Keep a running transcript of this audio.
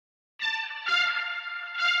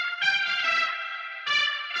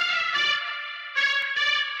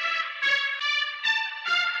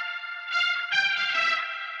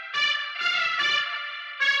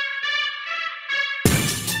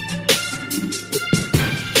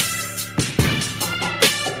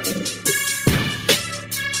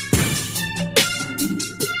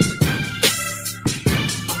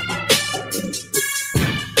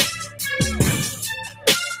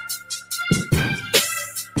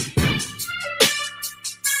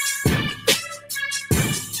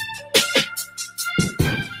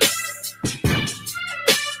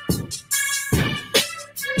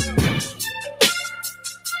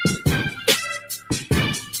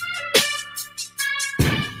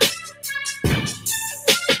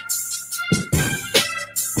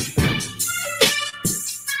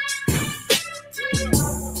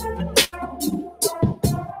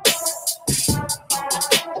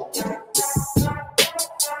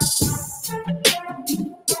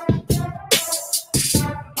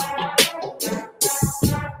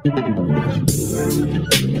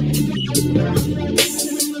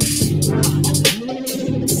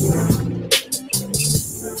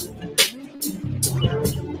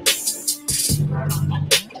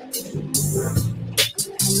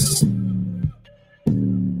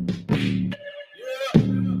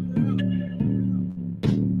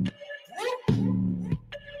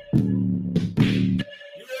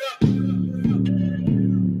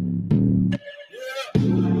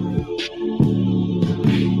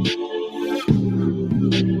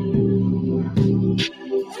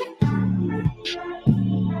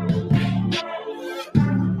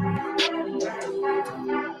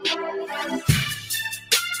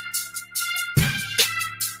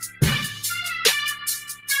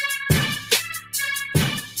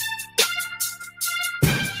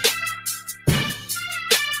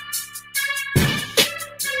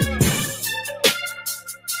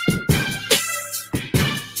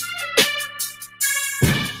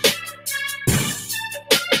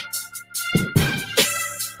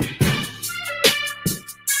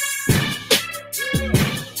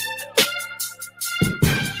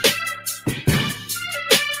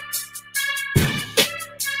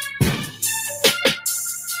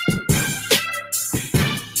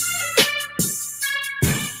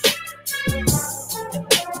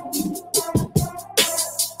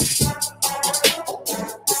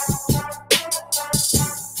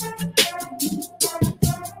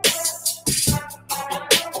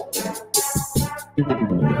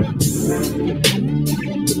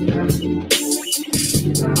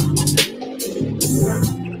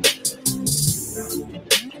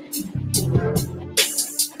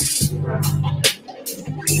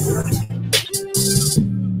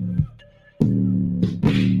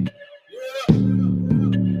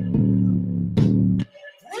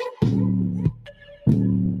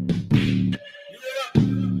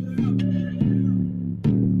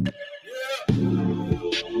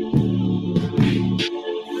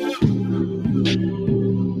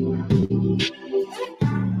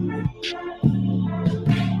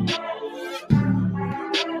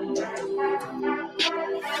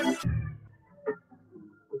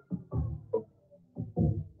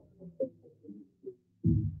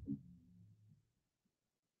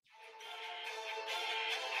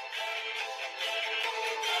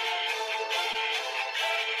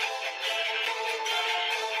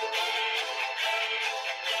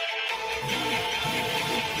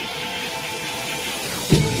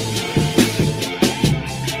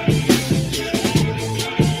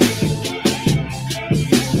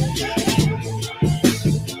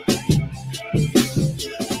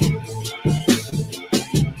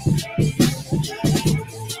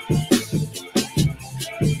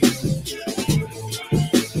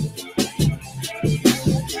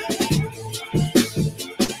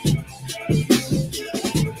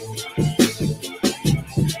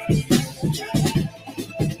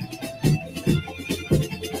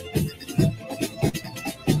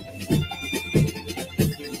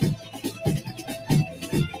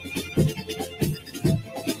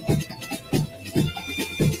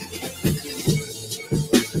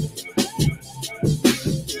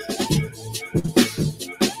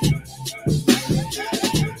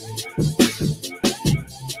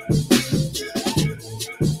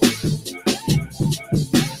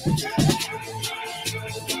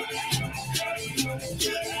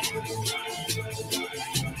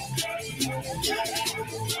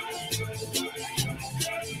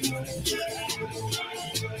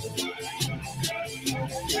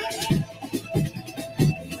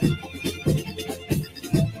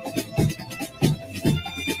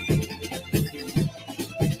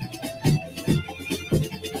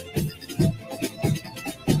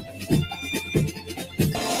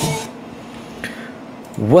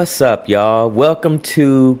What's up, y'all? Welcome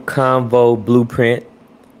to Convo Blueprint.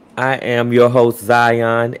 I am your host,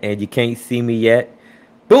 Zion, and you can't see me yet.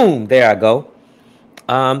 Boom, there I go.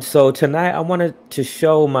 So tonight I wanted to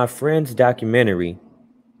show my friend's documentary.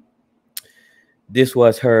 This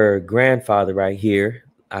was her grandfather right here.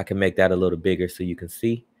 I can make that a little bigger so you can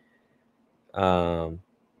see.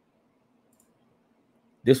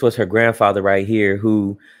 This was her grandfather right here,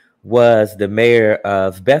 who was the mayor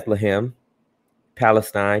of Bethlehem,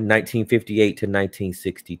 Palestine, 1958 to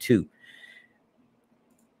 1962.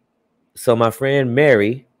 So my friend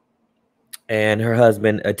Mary and her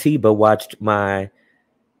husband Atiba watched my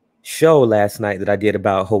show last night that I did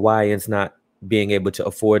about Hawaiians not being able to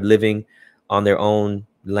afford living on their own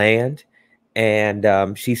land.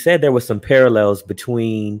 And she said there was some parallels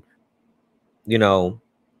between, you know,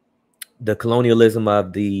 the colonialism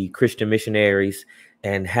of the Christian missionaries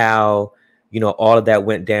and how all of that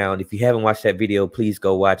went down. If you haven't watched that video, please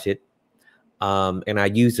go watch it. And I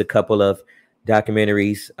used a couple of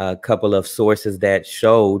documentaries, a couple of sources that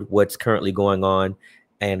showed what's currently going on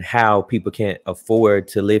and how people can't afford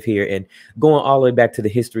to live here, and going all the way back to the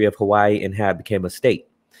history of Hawaii and how it became a state.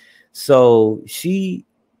 So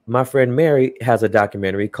my friend Mary, has a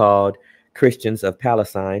documentary called Christians of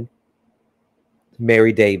Palestine,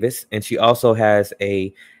 Mary Davis, and she also has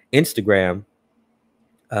a Instagram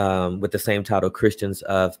with the same title, Christians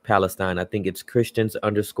of Palestine. I think it's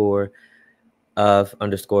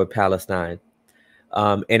Christians_of_Palestine.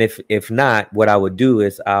 And if not, what I would do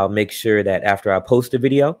is I'll make sure that after I post a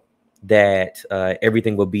video that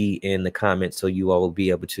everything will be in the comments, so you all will be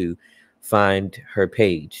able to find her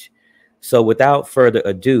page. So without further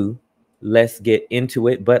ado, let's get into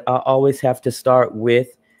it. But I always have to start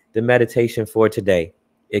with the meditation for today.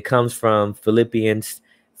 It comes from Philippians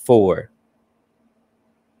 4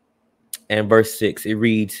 and verse 6. It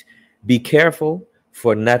reads, "Be careful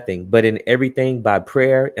for nothing, but in everything by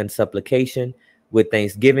prayer and supplication with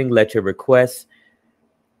thanksgiving, let your requests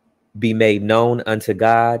be made known unto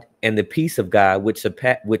God, and the peace of God, which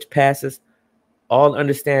passes all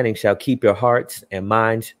understanding, shall keep your hearts and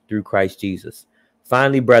minds through Christ Jesus.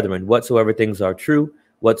 Finally, brethren, whatsoever things are true,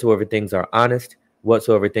 whatsoever things are honest,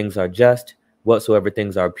 whatsoever things are just, whatsoever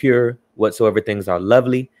things are pure, whatsoever things are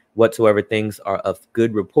lovely, whatsoever things are of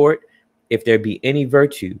good report, if there be any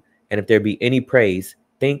virtue, and if there be any praise,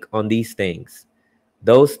 think on these things.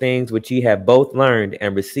 Those things which ye have both learned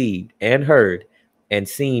and received and heard and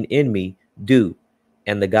seen in me, do,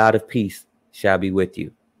 and the God of peace shall be with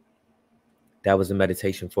you." That was the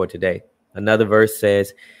meditation for today. Another verse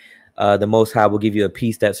says, the Most High will give you a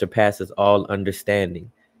peace that surpasses all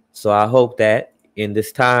understanding. So I hope that in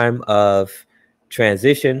this time of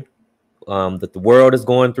transition that the world is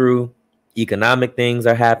going through, economic things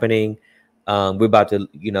are happening. We're about to,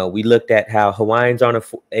 we looked at how Hawaiians aren't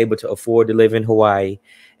able to afford to live in Hawaii.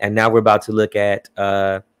 And now we're about to look at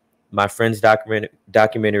my friend's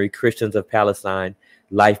documentary, Christians of Palestine,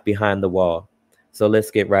 Life Behind the Wall. So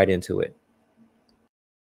let's get right into it.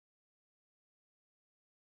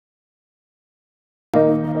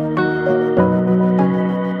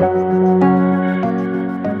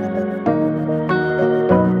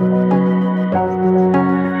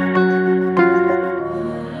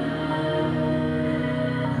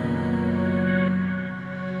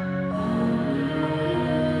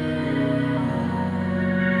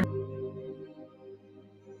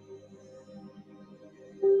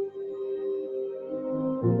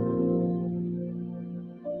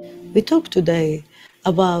 We talk today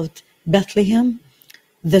about Bethlehem,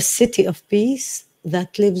 the city of peace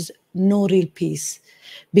that lives no real peace.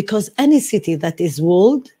 Because any city that is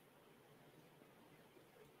walled,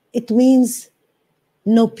 it means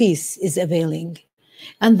no peace is availing.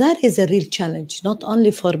 And that is a real challenge, not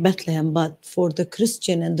only for Bethlehem, but for the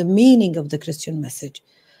Christian and the meaning of the Christian message.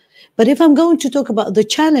 But if I'm going to talk about the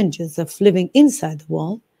challenges of living inside the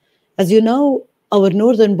wall, as you know, our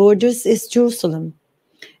northern borders is Jerusalem.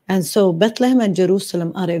 And so Bethlehem and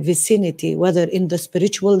Jerusalem are a vicinity, whether in the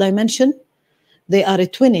spiritual dimension, they are a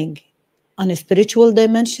twinning on a spiritual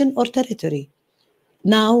dimension or territory.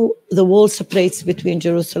 Now the wall separates between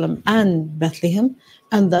Jerusalem and Bethlehem,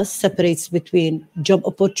 and thus separates between job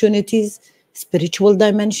opportunities, spiritual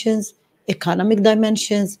dimensions, economic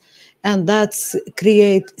dimensions, and that's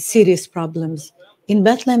create serious problems. In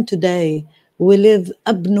Bethlehem today, we live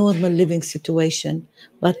abnormal living situation,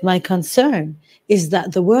 but my concern is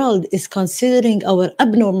that the world is considering our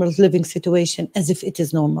abnormal living situation as if it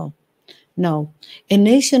is normal. No, a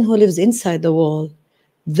nation who lives inside the wall,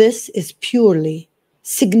 this is purely,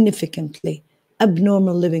 significantly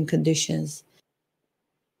abnormal living conditions.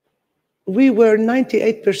 We were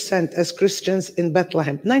 98% as Christians in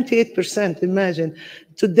Bethlehem. 98%, imagine.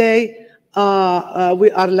 Today,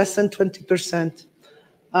 we are less than 20%.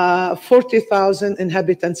 40,000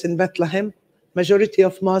 inhabitants in Bethlehem, majority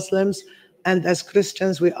of Muslims, and as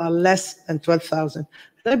Christians, we are less than 12,000.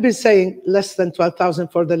 I've been saying less than 12,000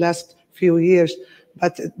 for the last few years,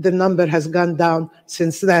 but the number has gone down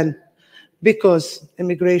since then because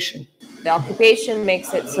immigration. The occupation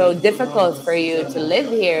makes it so difficult for you to live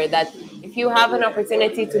here that if you have an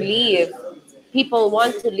opportunity to leave, people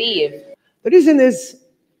want to leave. The reason is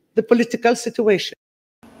the political situation.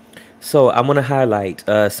 So I want to highlight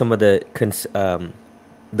some of the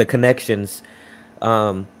connections.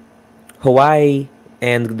 Hawaii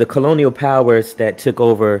and the colonial powers that took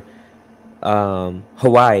over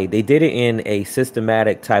Hawaii, they did it in a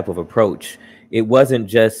systematic type of approach. It wasn't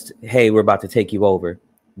just, hey, we're about to take you over.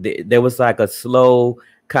 There was like a slow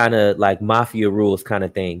kind of like mafia rules kind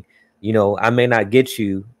of thing. You know, I may not get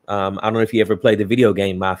you. I don't know if you ever played the video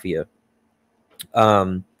game Mafia.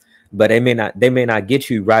 But they may not get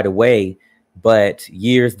you right away, but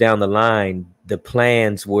years down the line, the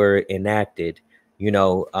plans were enacted, you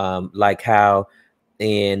know, like how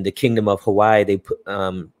in the Kingdom of Hawaii, they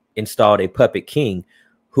installed a puppet king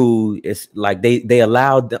who is like, they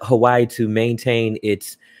allowed Hawaii to maintain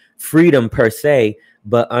its freedom per se,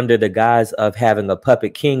 but under the guise of having a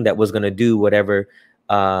puppet king that was going to do whatever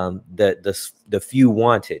the few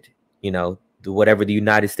wanted, you know, whatever the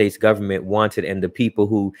United States government wanted and the people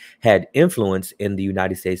who had influence in the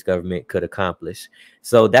United States government could accomplish.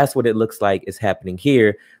 So that's what it looks like is happening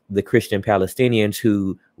here. The Christian Palestinians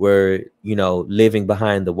who were, you know, living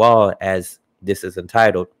behind the wall, as this is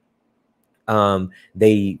entitled, a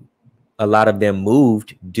lot of them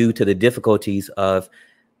moved due to the difficulties of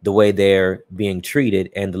the way they're being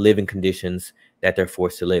treated and the living conditions that they're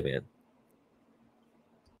forced to live in.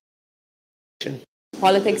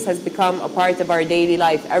 Politics has become a part of our daily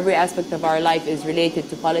life. Every aspect of our life is related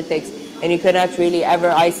to politics, and you cannot really ever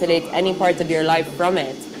isolate any part of your life from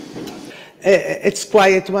it. It's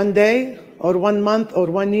quiet one day or 1 month or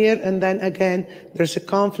 1 year, and then again there's a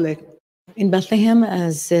conflict. In Bethlehem,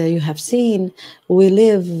 as you have seen, we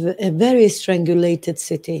live a very strangulated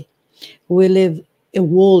city. We live a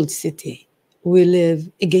walled city. We live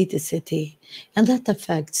a gated city, and that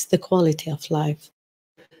affects the quality of life.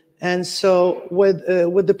 And so with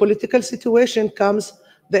the political situation comes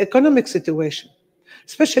the economic situation,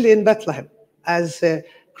 especially in Bethlehem, as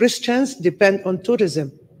Christians depend on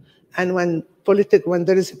tourism. And when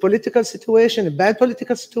there is a political situation, a bad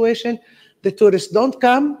political situation, the tourists don't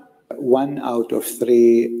come. 1 out of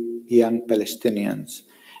 3 young Palestinians,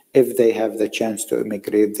 if they have the chance to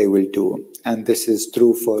immigrate, they will do. And this is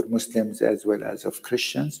true for Muslims as well as of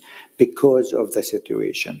Christians because of the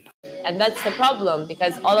situation. And that's the problem,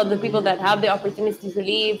 because all of the people that have the opportunity to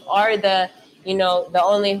leave are the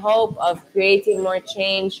only hope of creating more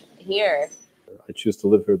change here. I choose to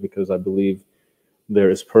live here because I believe there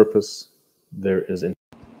is purpose, there is.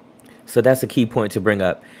 So that's a key point to bring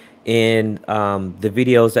up. In the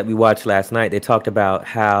videos that we watched last night, they talked about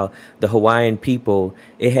how the Hawaiian people,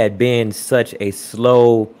 it had been such a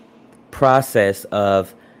slow process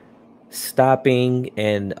of stopping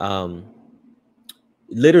and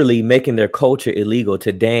literally making their culture illegal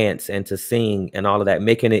to dance and to sing and all of that,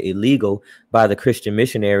 making it illegal by the Christian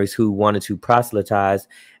missionaries who wanted to proselytize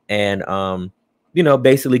and,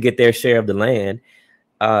 basically get their share of the land.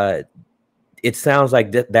 It sounds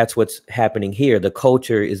like that's what's happening here. The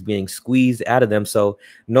culture is being squeezed out of them. So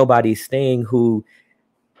nobody's staying who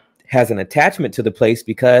has an attachment to the place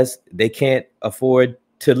because they can't afford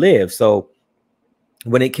to live. So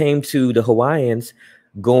when it came to the Hawaiians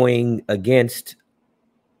going against,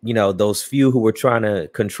 those few who were trying to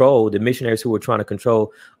control, the missionaries who were trying to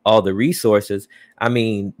control all the resources, I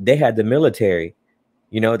mean, they had the military,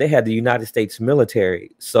 they had the United States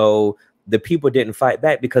military. So the people didn't fight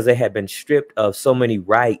back because they had been stripped of so many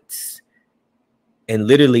rights, and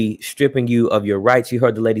literally stripping you of your rights. You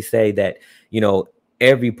heard the lady say that,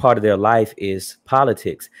 every part of their life is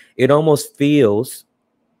politics. It almost feels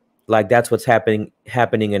like that's what's happening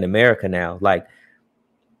in America now. Like,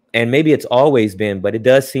 and maybe it's always been, but it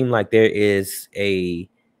does seem like there is a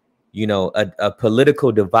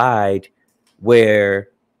political divide where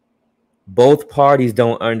both parties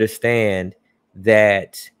don't understand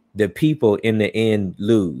that the people in the end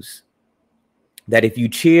lose. That if you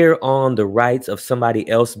cheer on the rights of somebody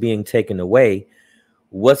else being taken away,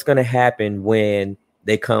 what's going to happen when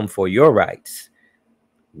they come for your rights?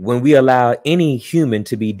 When we allow any human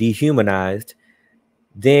to be dehumanized,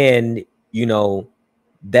 then,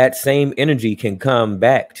 that same energy can come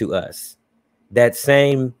back to us. That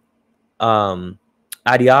same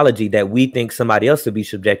ideology that we think somebody else should be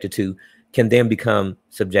subjected to can then become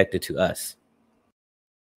subjected to us.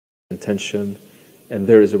 Intention, and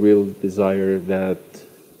there is a real desire that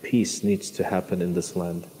peace needs to happen in this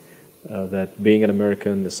land. That being an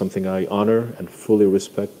American is something I honor and fully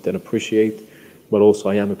respect and appreciate, but also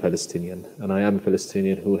I am a Palestinian, and I am a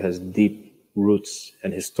Palestinian who has deep roots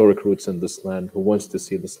and historic roots in this land, who wants to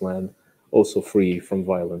see this land also free from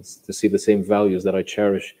violence, to see the same values that I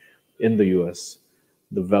cherish in the US,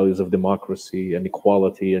 the values of democracy and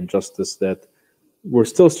equality and justice that we're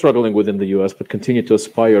still struggling with in the US, but continue to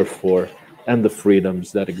aspire for, and the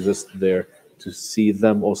freedoms that exist there, to see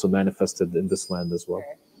them also manifested in this land as well.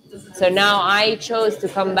 So now I chose to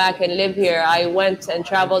come back and live here. I went and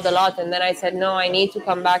traveled a lot, and then I said, no, I need to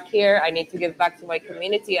come back here. I need to give back to my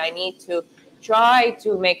community. I need to try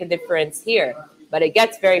to make a difference here. But it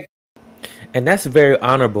gets very... And that's very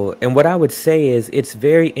honorable. And what I would say is it's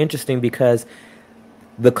very interesting because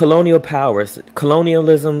the colonial powers,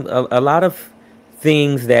 colonialism, a lot of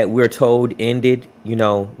things that we're told ended, you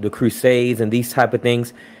know, the Crusades and these type of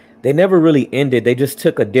things, they never really ended. They just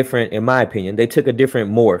took a different, in my opinion, they took a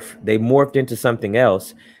different morph. They morphed into something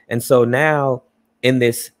else. And so now in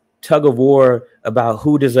this tug of war about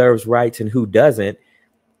who deserves rights and who doesn't,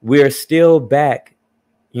 we're still back.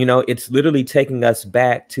 You know, it's literally taking us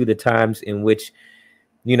back to the times in which,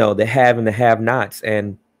 you know, the have and the have nots.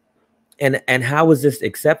 And how is this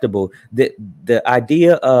acceptable? The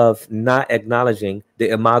idea of not acknowledging the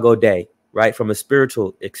Imago Dei, right, from a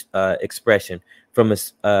spiritual expression, from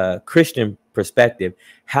a Christian perspective.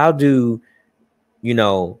 How do, you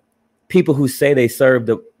know, people who say they serve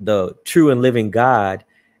the true and living God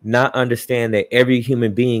not understand that every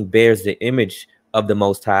human being bears the image of the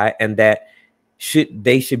Most High, and that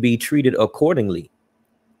they should be treated accordingly?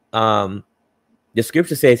 The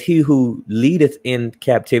scripture says, he who leadeth in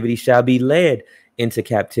captivity shall be led into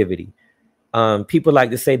captivity. People like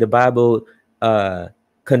to say the Bible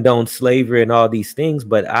condones slavery and all these things,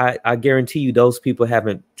 but I guarantee you those people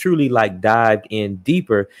haven't truly like dived in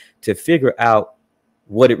deeper to figure out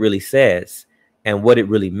what it really says and what it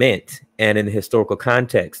really meant, and in the historical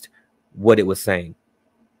context, what it was saying.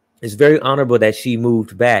 It's very honorable that she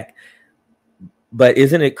moved back, but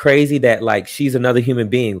isn't it crazy that like she's another human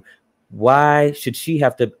being? Why should she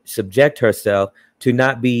have to subject herself to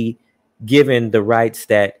not be given the rights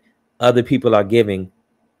that other people are giving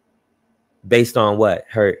based on what?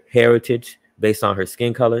 Her heritage, based on her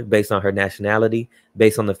skin color, based on her nationality,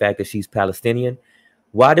 based on the fact that she's Palestinian?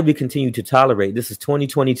 Why do we continue to tolerate? This is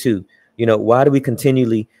 2022. You know, why do we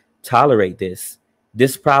continually tolerate this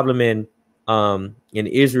problem in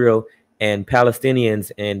Israel and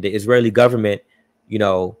Palestinians and the Israeli government, you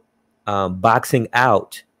know, boxing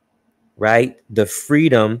out, right, the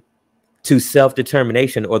freedom to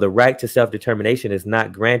self-determination, or the right to self-determination, is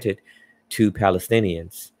not granted to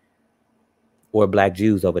Palestinians or Black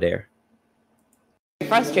Jews over there.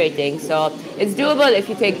 Frustrating. So it's doable if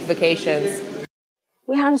you take vacations.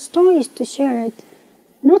 We have stories to share it,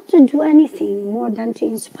 not to do anything more than to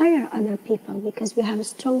inspire other people, because we have a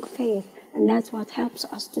strong faith, and that's what helps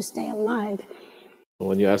us to stay alive.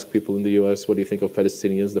 When you ask people in the US, what do you think of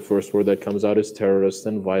Palestinians? The first word that comes out is terrorist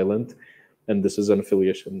and violent. And this is an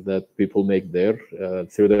affiliation that people make there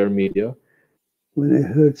through their media. When I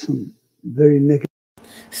heard some very negative.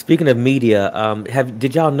 Speaking of media,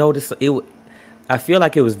 did y'all notice it? I feel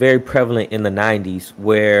like it was very prevalent in the 90s,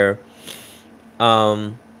 where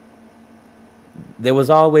there was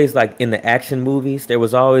always, like in the action movies, there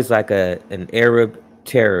was always like an Arab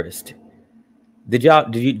terrorist. Do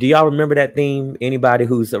y'all remember that theme? Anybody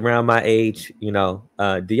who's around my age, you know,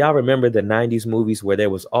 do y'all remember the 90s movies where there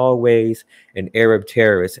was always an Arab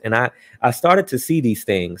terrorist? And I started to see these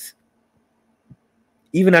things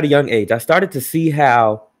even at a young age. I started to see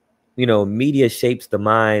how, you know, media shapes the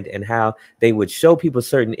mind, and how they would show people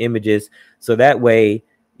certain images, so that way,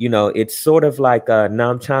 you know, it's sort of like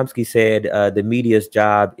Noam Chomsky said, the media's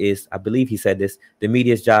job is, I believe he said this, the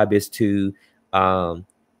media's job is to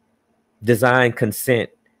design consent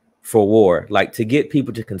for war, like to get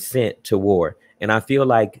people to consent to war. And I feel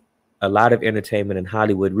like a lot of entertainment in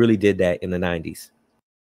Hollywood really did that in the 90s.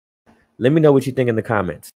 Let me know what you think in the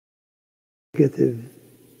comments. Negative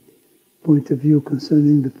point of view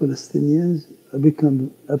concerning the Palestinians, I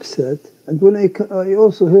become upset. And when I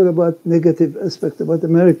also hear about negative aspect about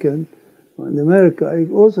America, I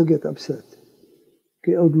also get upset.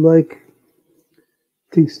 Okay, I would like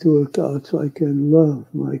things to work out so I can love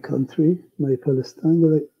my country, my Palestine,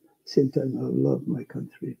 but at the same time I love my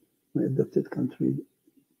country, my adopted country,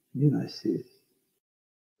 the United States.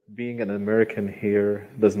 Being an American here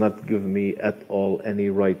does not give me at all any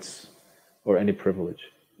rights or any privilege.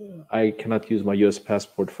 I cannot use my US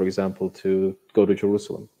passport, for example, to go to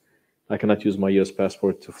Jerusalem. I cannot use my US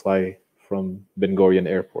passport to fly from Ben Gurion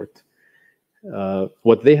Airport.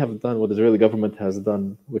 What they have done, what the Israeli government has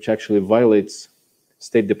done, which actually violates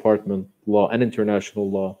State Department law and international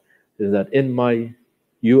law, is that in my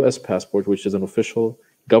US passport, which is an official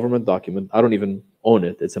government document, I don't even own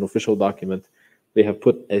it, it's an official document, they have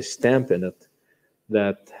put a stamp in it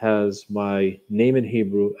that has my name in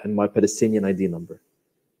Hebrew and my Palestinian ID number.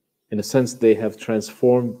 In a sense, they have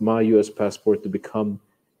transformed my US passport to become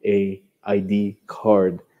a ID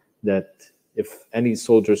card that if any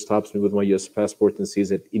soldier stops me with my US passport and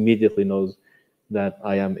sees it, immediately knows that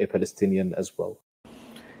I am a Palestinian as well.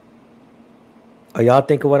 Are y'all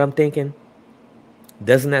thinking what I'm thinking?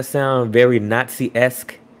 Doesn't that sound very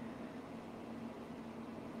Nazi-esque?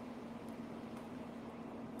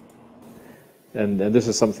 And this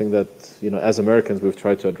is something that, as Americans, we've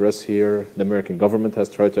tried to address here. The American government has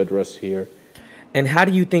tried to address here. And how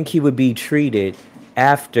do you think he would be treated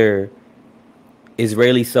after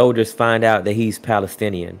Israeli soldiers find out that he's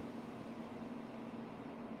Palestinian?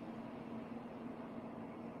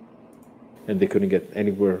 And they couldn't get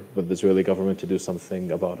anywhere with the Israeli government to do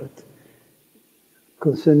something about it.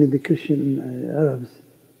 Concerning the Christian Arabs,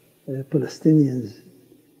 Palestinians,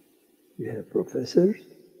 you have professors,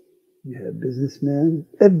 you have businessmen,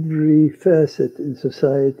 every facet in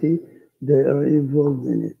society, they are involved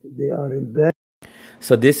in it. They are in bank.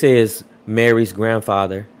 So this is Mary's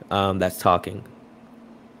grandfather that's talking.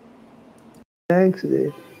 Banks,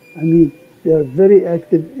 they are very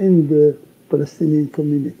active in the Palestinian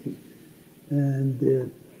community.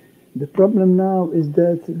 And the problem now is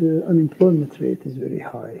that the unemployment rate is very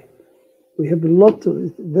high. We have a lot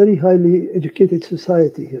of very highly educated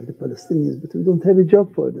society here, the Palestinians, but we don't have a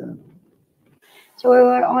job for them. So we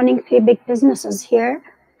were owning 3 big businesses here.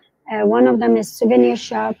 One of them is souvenir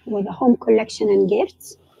shop with a home collection and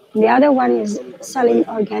gifts. The other one is selling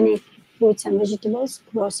organic fruits and vegetables,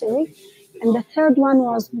 grocery. And the third one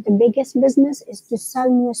was the biggest business is to sell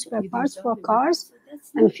new spare parts for cars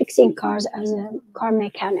and fixing cars as a car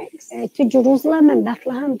mechanics. To Jerusalem and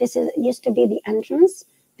Bethlehem, this used to be the entrance,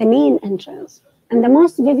 the main entrance, and the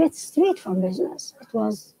most vivid street for business. It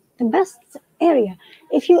was the best area.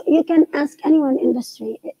 If you can ask anyone in the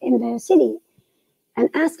street, in the city, and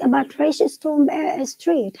ask about Rashid Stone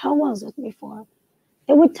Street, how was it before?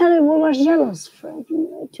 They would tell you we were jealous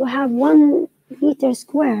to have 1 meter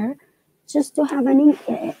square just to have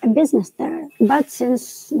a business there. But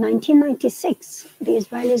since 1996, the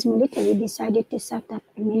Israeli military decided to set up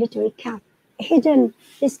a military camp. Hidden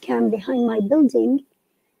this camp behind my building,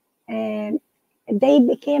 they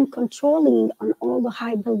became controlling on all the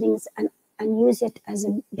high buildings and use it as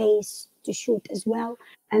a base to shoot as well.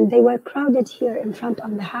 And they were crowded here in front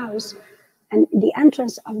of the house and the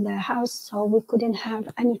entrance of the house, so we couldn't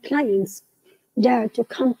have any clients there to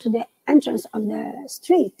come to the entrance of the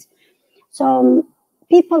street. So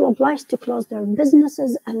people obliged to close their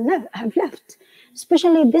businesses and have left.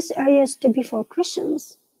 Especially this area used to be for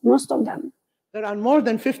Christians, most of them. There are more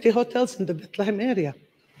than 50 hotels in the Bethlehem area.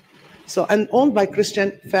 So, and owned by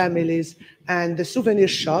Christian families and the souvenir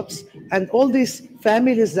shops and all these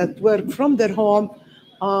families that work from their home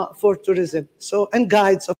for tourism. So, and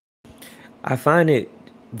guides. I find it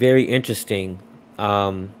very interesting.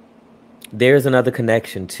 There's another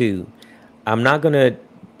connection too. I'm not going to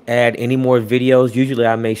add any more videos. Usually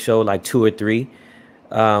I may show like 2 or 3,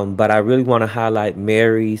 but I really want to highlight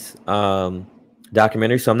Mary's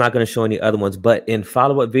documentary, so I'm not going to show any other ones. But in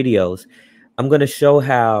follow-up videos, I'm going to show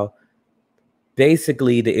how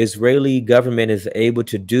basically the Israeli government is able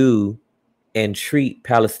to do and treat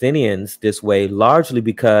Palestinians this way, largely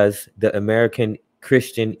because the American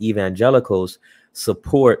Christian evangelicals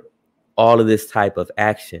support all of this type of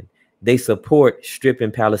action. They support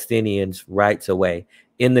stripping Palestinians' rights away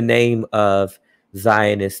in the name of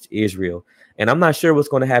Zionist Israel. And I'm not sure what's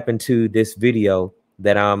going to happen to this video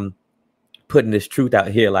that I'm putting this truth out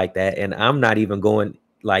here like that. And I'm not even going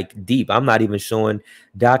like deep. I'm not even showing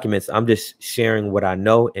documents. I'm just sharing what I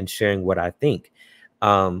know and sharing what I think.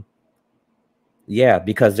 Yeah,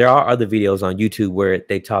 because there are other videos on YouTube where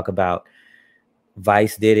they talk about,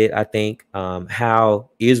 Vice did it, I think, how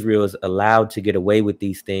Israel is allowed to get away with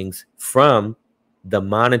these things from the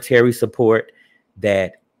monetary support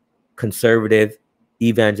that conservative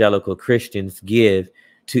evangelical Christians give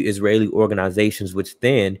to Israeli organizations, which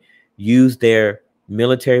then use their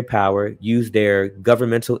military power, use their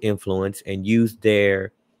governmental influence, and use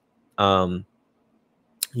their, their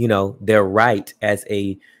right as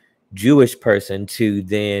a Jewish person to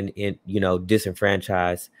then,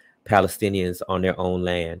 disenfranchise Palestinians on their own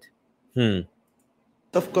land.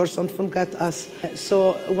 Of course, don't forget us.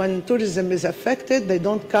 So when tourism is affected, they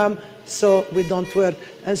don't come, so we don't work.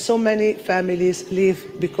 And so many families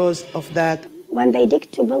leave because of that. When they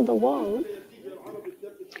dig to build the wall,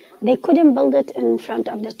 they couldn't build it in front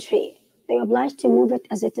of the tree. They obliged to move it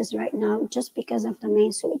as it is right now just because of the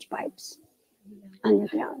main sewage pipes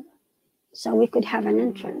underground. So we could have an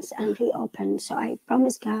entrance and reopen. So I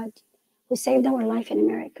promise God, who saved our life in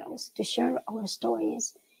America, to share our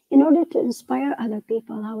stories in order to inspire other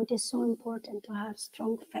people how it is so important to have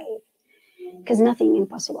strong faith, because nothing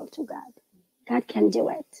impossible to God. God can do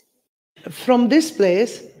it. From this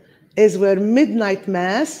place is where midnight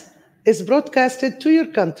mass is broadcasted to your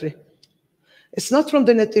country. It's not from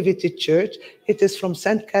the Nativity Church, it is from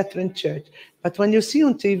St. Catherine Church. But when you see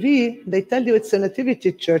on TV, they tell you it's a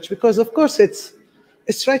Nativity Church because, of course, it's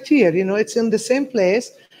right here, it's in the same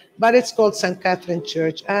place. but it's called St. Catherine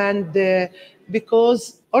Church. And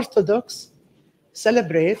because Orthodox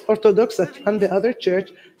that run the other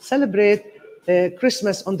church celebrate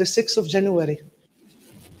Christmas on the 6th of January.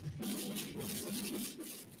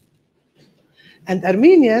 And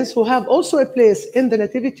Armenians, who have also a place in the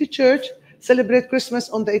Nativity Church, celebrate Christmas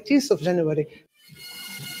on the 18th of January.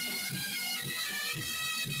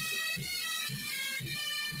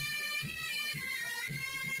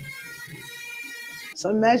 So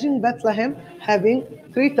imagine Bethlehem having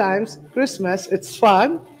 3 times Christmas. It's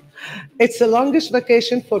fun. It's the longest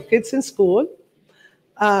vacation for kids in school.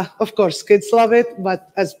 Of course, kids love it,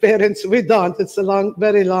 but as parents, we don't. It's a long,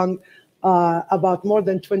 very long, about more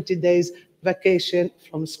than 20 days vacation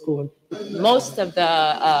from school. Most of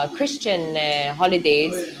the Christian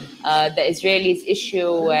holidays, the Israelis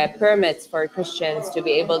issue permits for Christians to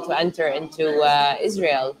be able to enter into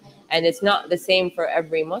Israel, and it's not the same for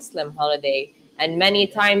every Muslim holiday. And many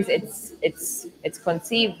times it's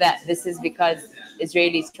conceived that this is because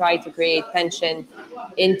Israelis try to create tension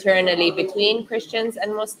internally between Christians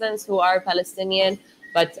and Muslims who are Palestinian,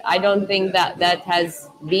 but I don't think that that has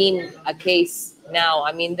been a case now.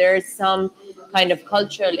 I mean, there's some kind of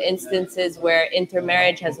cultural instances where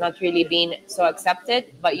intermarriage has not really been so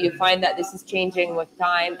accepted, but you find that this is changing with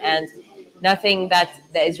time, and nothing that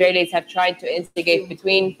the Israelis have tried to instigate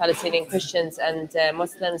between Palestinian Christians and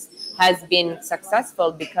Muslims has been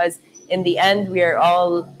successful, because in the end, we are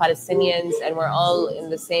all Palestinians and we're all in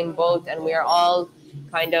the same boat, and we are all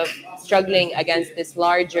kind of struggling against this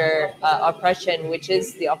larger oppression, which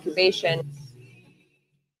is the occupation.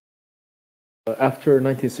 After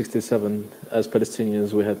 1967, as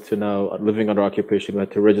Palestinians, we had to now, living under occupation, we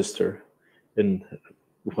had to register in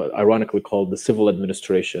what ironically called the civil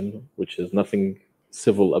administration, which is nothing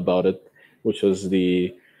civil about it, which was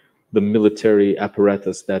the military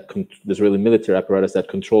apparatus the Israeli military apparatus that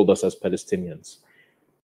controlled us as Palestinians.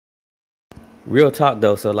 Real talk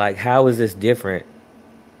though, so like, how is this different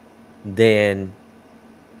than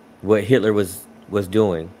what Hitler was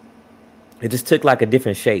doing? It just took like a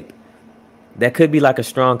different shape. That could be like a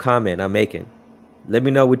strong comment I'm making. Let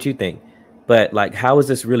me know what you think. But like, how is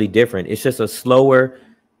this really different? It's just a slower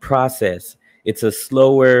process. It's a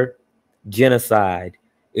slower genocide.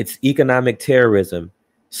 It's economic terrorism,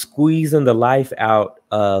 squeezing the life out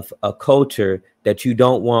of a culture that you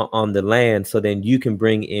don't want on the land, so then you can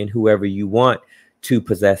bring in whoever you want to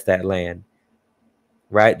possess that land,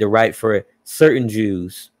 right? The right for certain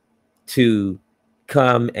Jews to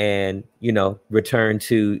come and, you know, return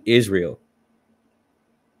to Israel.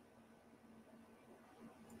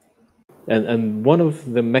 And one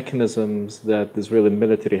of the mechanisms that the Israeli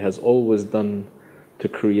military has always done to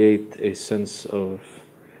create a sense of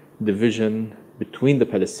division between the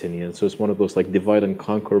Palestinians, so it's one of those like divide and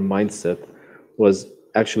conquer mindset, was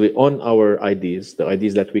actually on our IDs, the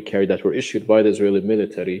IDs that we carry that were issued by the Israeli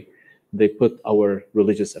military, they put our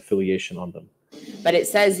religious affiliation on them. But it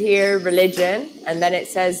says here religion, and then it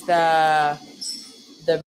says the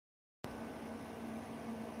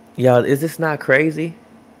Y'all, is this not crazy?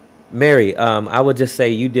 Mary, I would just say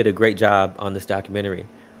you did a great job on this documentary.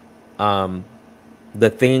 The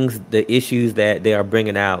issues that they are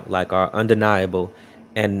bringing out, like, are undeniable,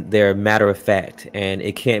 and they're matter of fact, and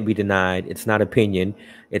it can't be denied. It's not opinion.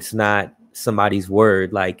 It's not somebody's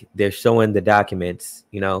word. Like, they're showing the documents.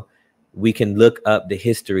 You know, we can look up the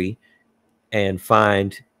history and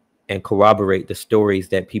find and corroborate the stories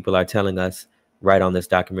that people are telling us right on this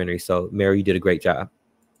documentary. So, Mary, you did a great job.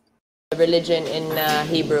 religion in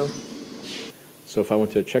Hebrew. So if I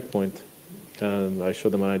went to a checkpoint and I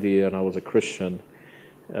showed them an ID and I was a Christian,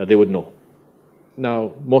 they would know.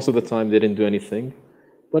 Now, most of the time they didn't do anything,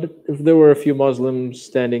 but if there were a few Muslims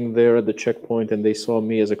standing there at the checkpoint and they saw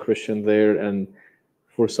me as a Christian there, and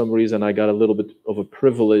for some reason I got a little bit of a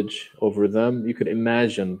privilege over them, you could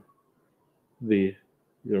imagine the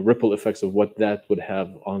ripple effects of what that would have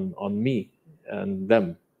on me and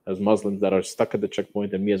them as Muslims that are stuck at the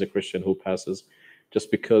checkpoint, and me as a Christian who passes just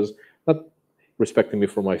because, not respecting me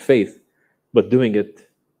for my faith, but doing it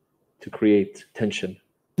to create tension.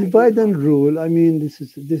 Divide and rule. I mean, this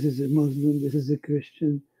is a Muslim, this is a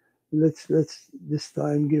Christian. Let's this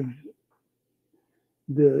time give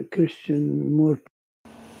the Christian more.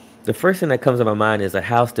 The first thing that comes to my mind is a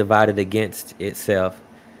house divided against itself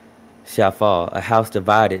shall fall. A house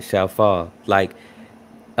divided shall fall. Like,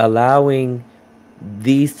 allowing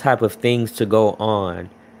these type of things to go on.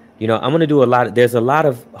 You know, I'm going to do there's a lot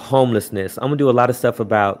of homelessness. I'm going to do a lot of stuff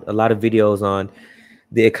about a lot of videos on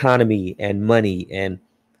the economy and money and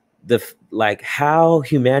like how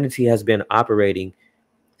humanity has been operating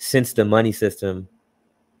since the money system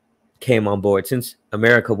came on board, since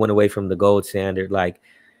America went away from the gold standard, like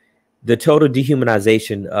the total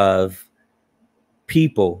dehumanization of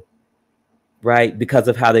people, right, because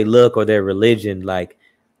of how they look or their religion, like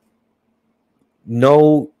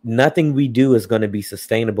nothing we do is going to be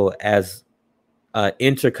sustainable as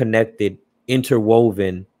interconnected,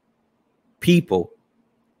 interwoven people,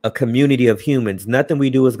 a community of humans. Nothing we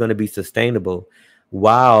do is going to be sustainable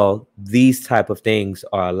while these type of things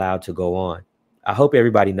are allowed to go on. I hope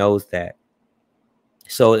everybody knows that.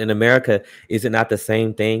 So in America, is it not the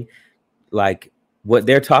same thing? Like what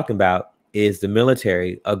they're talking about is the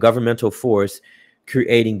military, a governmental force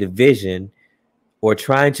creating division or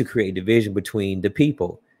trying to create division between the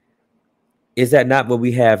people. Is that not what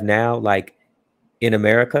we have now? Like in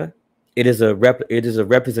America, it is a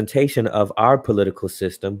representation of our political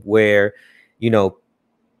system where, you know,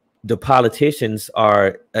 the politicians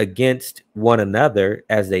are against one another,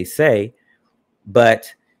 as they say,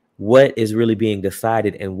 but what is really being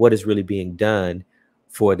decided and what is really being done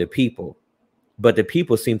for the people? But the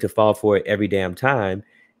people seem to fall for it every damn time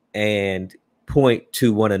and point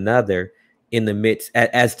to one another in the midst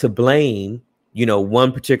as to blame, you know,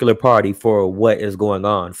 one particular party for what is going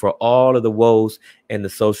on, for all of the woes and the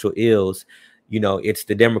social ills. You know, it's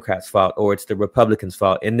the Democrats' fault or it's the Republicans'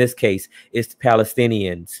 fault. In this case, it's the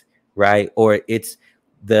Palestinians, right? Or it's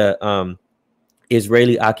the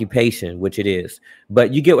Israeli occupation, which it is.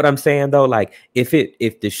 But you get what I'm saying, though? Like if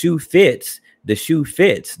the shoe fits, the shoe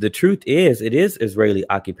fits. The truth is, it is Israeli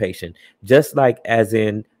occupation, just like as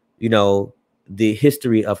in, you know, the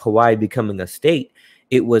history of Hawaii becoming a state.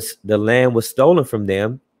 It was, the land was stolen from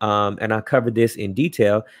them. And I covered this in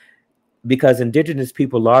detail because indigenous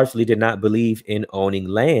people largely did not believe in owning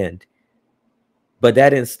land. But that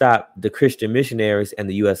didn't stop the Christian missionaries and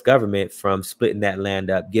the U.S. government from splitting that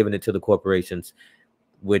land up, giving it to the corporations,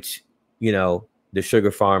 which, you know, the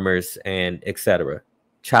sugar farmers and etc.,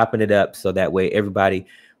 chopping it up so that way everybody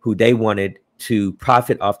who they wanted to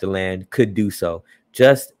profit off the land could do so,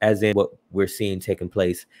 just as in what we're seeing taking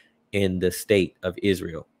place in the state of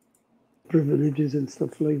Israel. Privileges and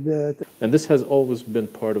stuff like that. And this has always been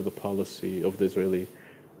part of the policy of the Israeli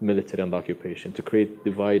military and occupation, to create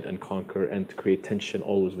divide and conquer and to create tension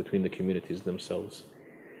always between the communities themselves.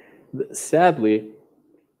 Sadly,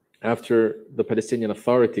 after the Palestinian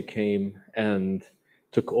Authority came and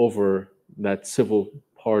took over that civil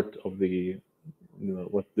part of the, you know,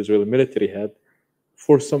 what the Israeli military had,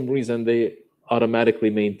 for some reason they automatically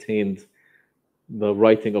maintained the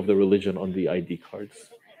writing of the religion on the ID cards.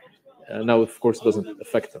 Now, of course, it doesn't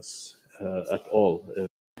affect us at all.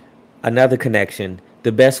 Another connection.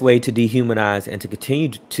 The best way to dehumanize and to continue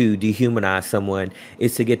to dehumanize someone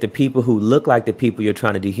is to get the people who look like the people you're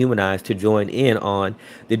trying to dehumanize to join in on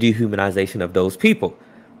the dehumanization of those people.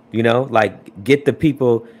 You know, like get the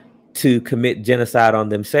people to commit genocide on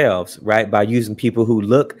themselves, right? By using people who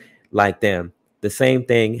look like them. The same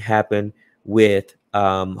thing happened with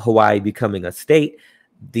Hawaii becoming a state.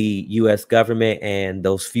 The U.S. government and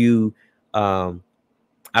those few, I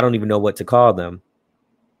don't even know what to call them,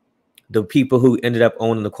 the people who ended up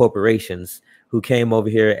owning the corporations, who came over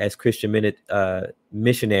here as Christian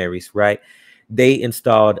missionaries, right? They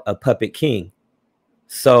installed a puppet king.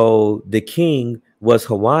 So the king was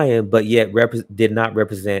Hawaiian, but yet did not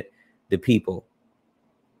represent the people.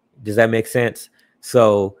 Does that make sense?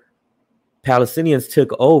 So Palestinians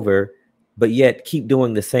took over, but yet keep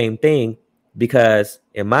doing the same thing because,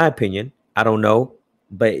 in my opinion, I don't know,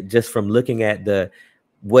 but just from looking at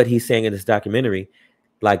what he's saying in this documentary,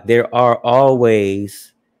 like there are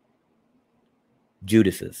always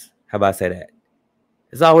Judases. How about I say that?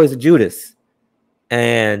 There's always a Judas.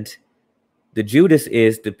 And the Judas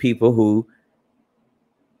is the people who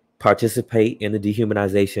participate in the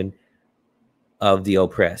dehumanization of the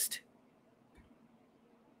oppressed.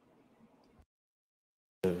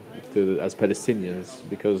 As Palestinians,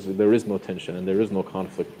 because there is no tension and there is no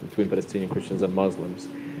conflict between Palestinian Christians and Muslims.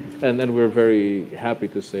 And then we're very happy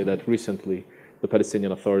to say that recently the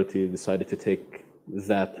Palestinian Authority decided to take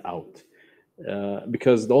that out.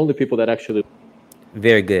 Because the only people that actually...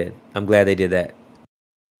 Very good. I'm glad they did that.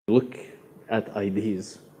 ...look at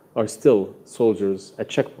IDs are still soldiers at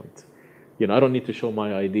checkpoint. You know, I don't need to show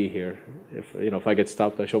my ID here. If I get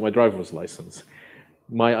stopped, I show my driver's license.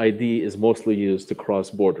 My ID is mostly used to cross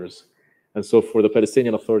borders. And so for the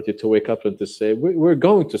Palestinian Authority to wake up and to say, we're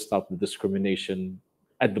going to stop the discrimination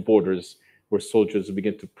at the borders where soldiers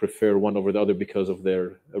begin to prefer one over the other because of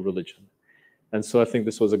their religion. And so I think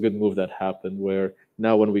this was a good move that happened, where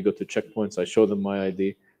now when we go to checkpoints, I show them my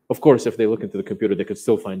ID. Of course, if they look into the computer, they could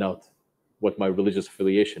still find out what my religious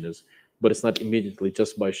affiliation is, but it's not immediately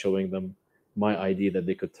just by showing them my ID, that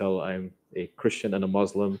they could tell I'm a Christian and a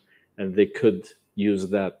Muslim, and they could use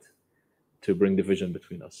that to bring division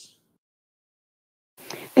between us.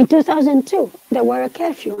 In 2002, there were a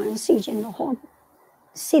curfew and siege in the whole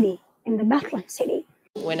city, in the Bethlehem city.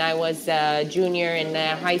 When I was a junior in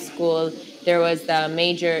high school, there was the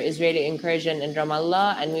major Israeli incursion in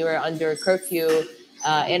Ramallah, and we were under curfew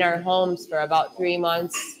in our homes for about 3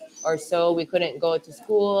 months or so. We couldn't go to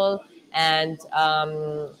school, and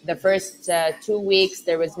the first 2 weeks,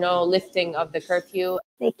 there was no lifting of the curfew.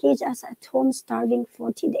 They caged us at home, starving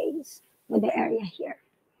 40 days with the area here.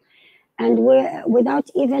 And without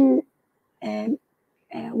even,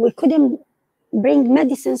 we couldn't bring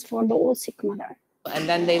medicines for the old sick mother. And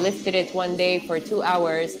then they lifted it one day for 2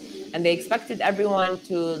 hours, and they expected everyone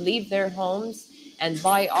to leave their homes and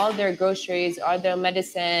buy all their groceries, all their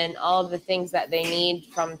medicine, all of the things that they need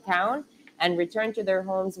from town, and return to their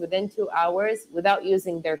homes within 2 hours without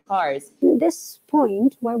using their cars. At this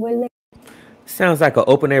point where we live. Sounds like an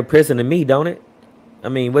open air prison to me, don't it? I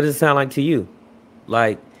mean, what does it sound like to you?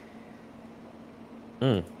 Like,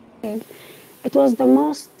 It was the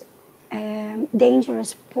most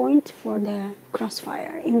dangerous point for the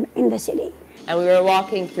crossfire in the city. And we were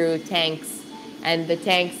walking through tanks, and the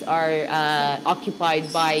tanks are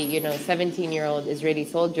occupied by 17-year-old Israeli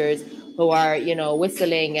soldiers who are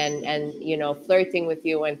whistling and flirting with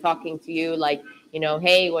you and talking to you like,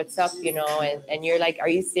 hey, what's up, and you're like, are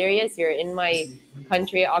you serious? You're in my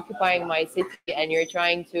country, occupying my city, and you're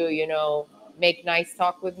trying to make nice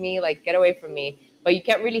talk with me? Like, get away from me. But you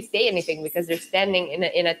can't really say anything because they're standing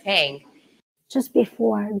in a tank. Just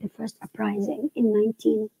before the first uprising in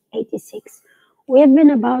 1986, we have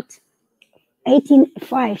been about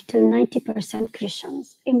 85 to 90%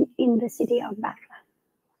 Christians in the city of Bethlehem.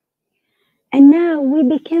 And now we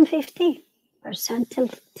became 50%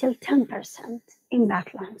 till 10% in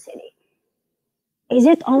Bethlehem city. Is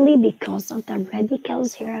it only because of the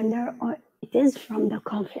radicals here and there, or it is from the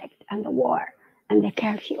conflict and the war and the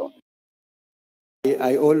curfew?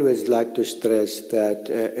 I always like to stress that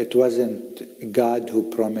it wasn't God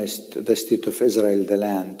who promised the state of Israel the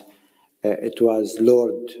land. It was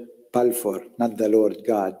Lord Balfour, not the Lord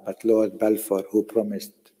God, but Lord Balfour who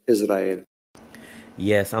promised Israel.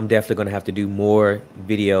 yes, I'm definitely going to have to do more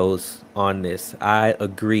videos on this. I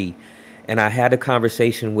agree. And I had a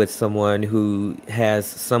conversation with someone who has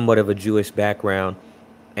somewhat of a Jewish background,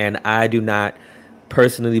 and I do not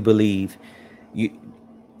personally believe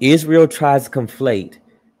Israel tries to conflate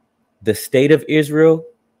the state of Israel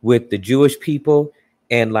with the Jewish people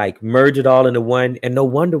and like merge it all into one. And no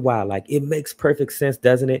wonder why. Like, it makes perfect sense,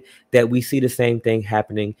 doesn't it, that we see the same thing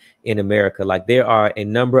happening in America. Like, there are a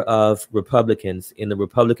number of Republicans in the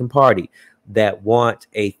Republican Party that want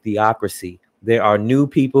a theocracy. There are new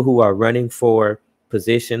people who are running for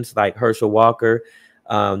positions like Herschel Walker,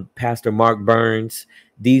 Pastor Mark Burns.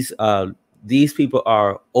 These people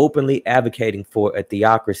are openly advocating for a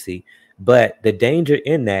theocracy, but the danger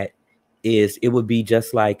in that is it would be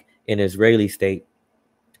just like an Israeli state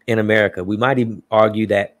in America. We might even argue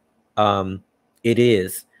that it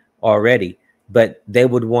is already, but they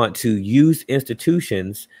would want to use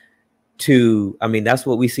institutions to, I mean, that's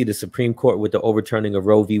what we see the Supreme Court with the overturning of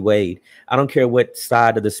Roe v. Wade. I don't care what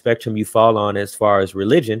side of the spectrum you fall on as far as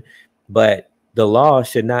religion, but the law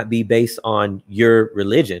should not be based on your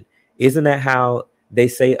religion. Isn't that how they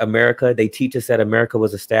say America? They teach us that America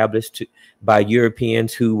was established by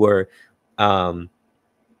Europeans who were,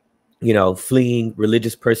 fleeing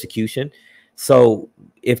religious persecution. So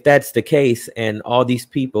if that's the case, and all these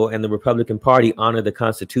people and the Republican Party honor the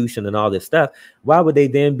Constitution and all this stuff, why would they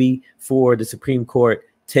then be for the Supreme Court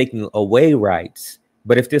taking away rights?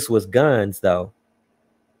 But if this was guns, though,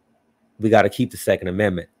 we got to keep the Second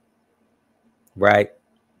Amendment, right?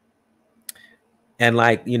 And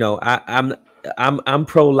like, I'm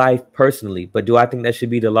pro-life personally, but do I think that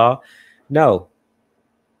should be the law? No.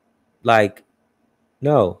 Like,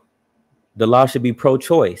 no. The law should be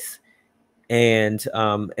pro-choice. And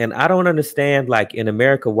I don't understand, like, in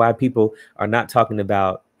America, why people are not talking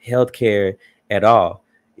about healthcare at all.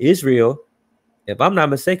 Israel, if I'm not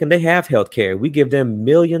mistaken, they have healthcare. We give them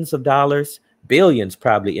millions of dollars, billions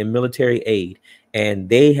probably, in military aid, and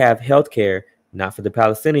they have healthcare, not for the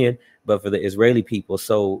Palestinian, but for the Israeli people.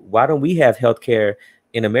 So why don't we have healthcare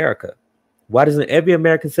in America? Why doesn't every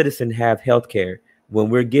American citizen have healthcare when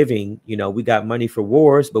we're giving, we got money for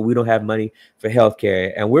wars, but we don't have money for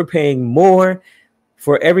healthcare, and we're paying more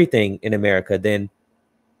for everything in America than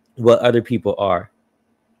what other people are.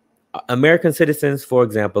 American citizens, for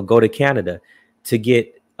example, go to Canada to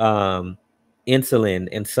get insulin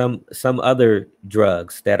and some other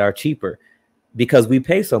drugs that are cheaper because we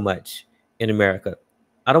pay so much in America.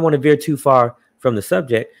 I don't want to veer too far from the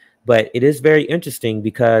subject, but it is very interesting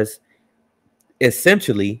because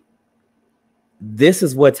essentially this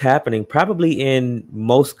is what's happening probably in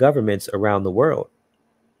most governments around the world.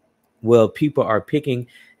 Well, people are picking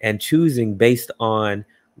and choosing based on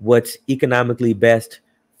what's economically best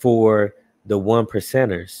for the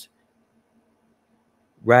 1%ers.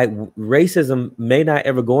 Right? Racism may not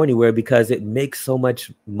ever go anywhere because it makes so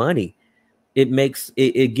much money.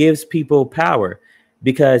 It gives people power,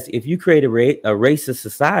 because if you create a racist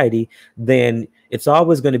society, then it's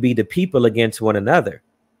always going to be the people against one another,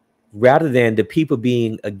 rather than the people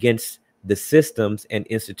being against the systems and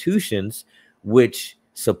institutions which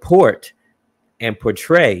support and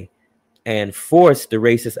portray and force the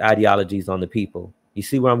racist ideologies on the people. You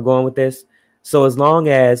see where I'm going with this? So as long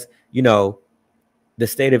as, you know, the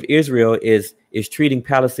state of Israel is treating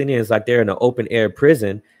Palestinians like they're in an open air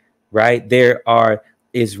prison, right? There are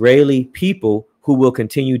Israeli people who will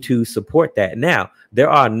continue to support that. Now, there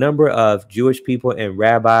are a number of Jewish people and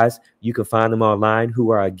rabbis, you can find them online, who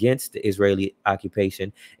are against the Israeli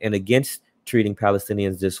occupation and against treating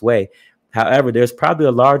Palestinians this way. However, there's probably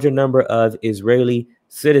a larger number of Israeli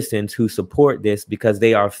citizens who support this because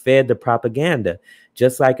they are fed the propaganda,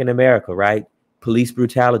 just like in America, right? Police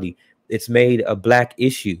brutality. It's made a black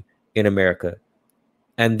issue in America.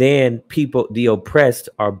 And then people, the oppressed,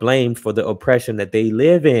 are blamed for the oppression that they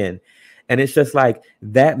live in. And it's just like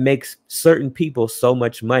that makes certain people so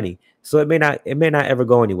much money. So it may not ever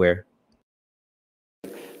go anywhere.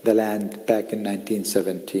 The land back in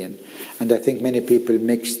 1917. And I think many people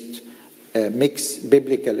mix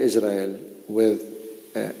biblical Israel with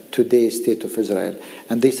today's state of Israel.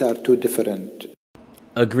 And these are two different.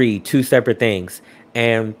 Agreed, two separate things.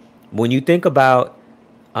 And when you think about,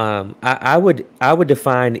 I would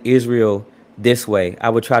define Israel this way. I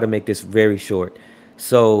would try to make this very short.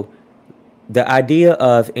 So the idea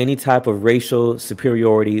of any type of racial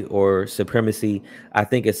superiority or supremacy, I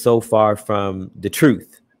think, is so far from the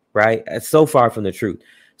truth, right? It's so far from the truth.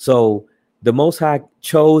 So the Most High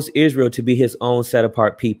chose Israel to be his own set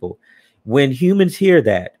apart people. When humans hear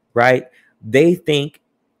that, right, they think,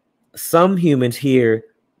 some humans hear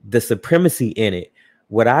the supremacy in it.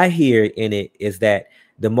 What I hear in it is that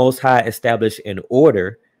the Most High established an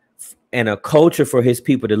order and a culture for his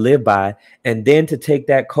people to live by, and then to take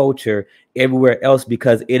that culture everywhere else,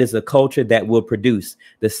 because it is a culture that will produce.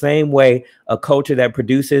 The same way a culture that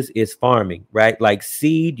produces is farming, right? Like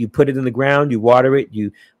seed, you put it in the ground, you water it,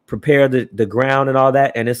 you prepare the ground and all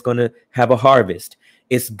that, and it's going to have a harvest.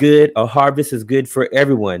 It's good. A harvest is good for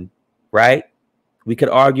everyone, right? We could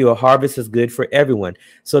argue a harvest is good for everyone.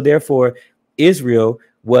 So therefore, Israel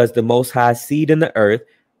was the Most High seed in the earth,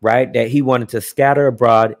 right? That he wanted to scatter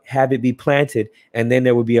abroad, have it be planted, and then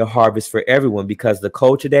there would be a harvest for everyone, because the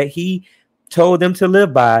culture that he told them to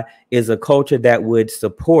live by is a culture that would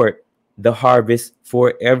support the harvest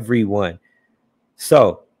for everyone.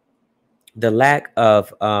 So the lack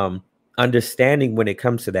of understanding when it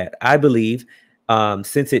comes to that, I believe,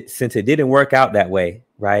 since it didn't work out that way,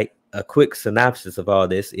 right? A quick synopsis of all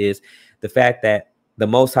this is the fact that the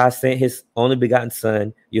Most High sent his only begotten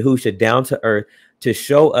son, Yahusha, down to earth to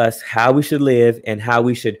show us how we should live and how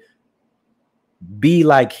we should be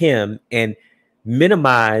like him, and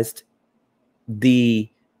minimized the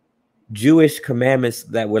Jewish commandments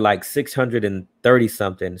that were like 630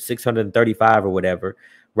 something, 635 or whatever,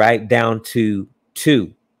 right, down to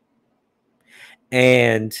 2.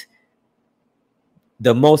 And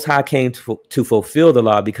the Most High came to fulfill the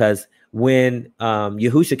law, because when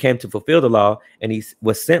Yahusha came to fulfill the law, and he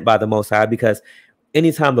was sent by the Most High, because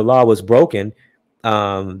anytime the law was broken,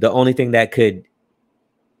 the only thing that could,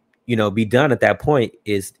 be done at that point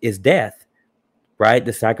is death, right?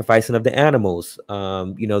 The sacrificing of the animals,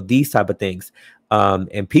 these type of things,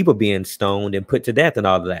 and people being stoned and put to death and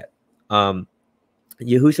all of that.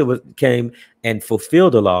 Yahusha came and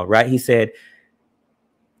fulfilled the law, right? He said,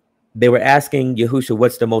 they were asking Yahusha,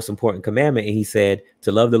 what's the most important commandment? And he said,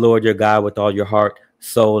 to love the Lord your God with all your heart,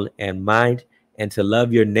 soul, and mind, and to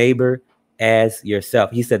love your neighbor as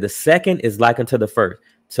yourself. He said the second is like unto the first,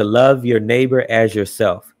 to love your neighbor as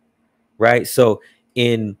yourself, right? So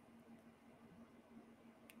in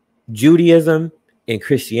Judaism, in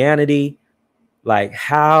Christianity, like,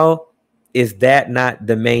 how is that not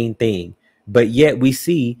the main thing? But yet we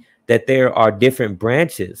see that there are different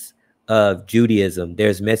branches of Judaism.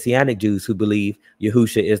 There's Messianic Jews who believe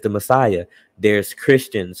Yahusha is the Messiah. There's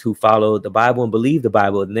Christians who follow the Bible and believe the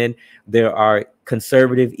Bible. And then there are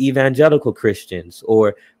conservative evangelical Christians,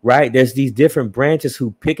 or, right, there's these different branches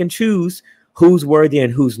who pick and choose who's worthy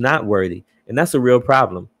and who's not worthy. And that's a real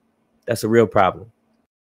problem. That's a real problem.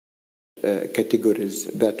 categories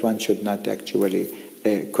that one should not actually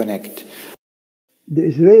connect. The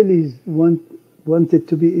Israelis wanted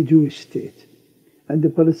to be a Jewish state, and the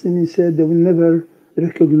Palestinians said they will never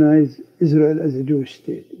recognize Israel as a Jewish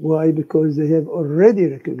state. Why? Because they have already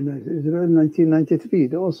recognized Israel in 1993,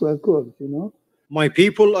 the Oslo Accord, you know. My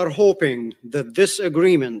people are hoping that this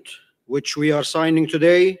agreement, which we are signing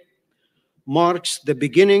today, marks the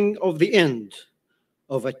beginning of the end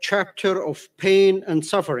of a chapter of pain and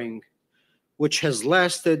suffering which has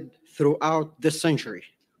lasted throughout this century.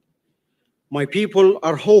 My people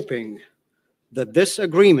are hoping that this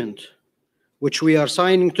agreement, which we are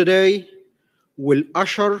signing today, will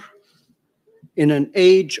usher in an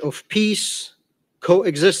age of peace,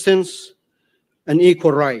 coexistence, and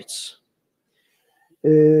equal rights.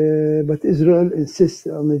 But Israel insists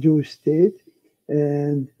on a Jewish state,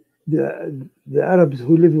 and the Arabs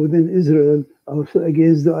who live within Israel are also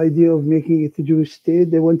against the idea of making it a Jewish state.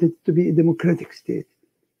 They want it to be a democratic state,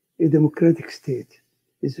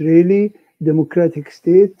 Israeli democratic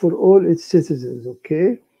state for all its citizens,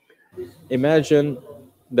 okay? Imagine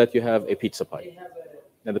that you have a pizza pie,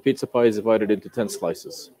 and the pizza pie is divided into 10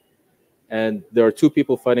 slices. And there are two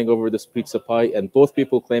people fighting over this pizza pie, and both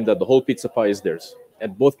people claim that the whole pizza pie is theirs.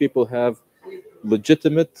 And both people have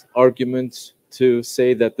legitimate arguments to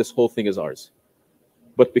say that this whole thing is ours.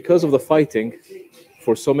 But because of the fighting,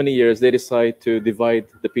 for so many years, they decide to divide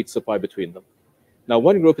the pizza pie between them. Now,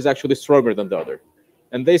 one group is actually stronger than the other.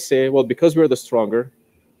 And they say, well, because we're the stronger,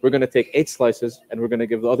 we're going to take 8 slices, and we're going to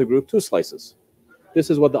give the other group 2 slices. This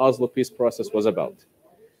is what the Oslo peace process was about.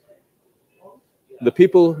 The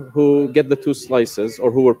people who get the 2 slices,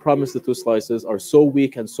 or who were promised the 2 slices, are so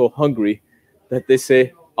weak and so hungry that they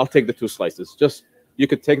say, I'll take the 2 slices. Just, you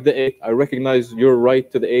could take the 8. I recognize your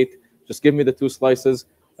right to the 8. Just give me the 2 slices,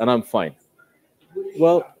 and I'm fine.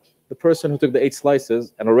 Well, the person who took the 8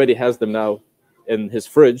 slices and already has them now in his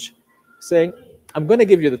fridge, saying, I'm going to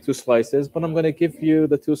give you the 2 slices, but I'm going to give you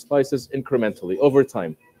the 2 slices incrementally, over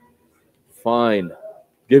time. Fine.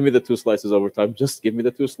 Give me the 2 slices over time. Just give me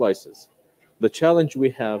the 2 slices. The challenge we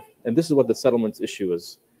have, and this is what the settlements issue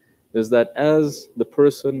is that as the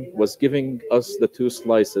person was giving us the 2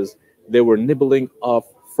 slices, they were nibbling off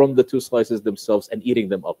from the 2 slices themselves and eating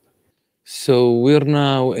them up. So we're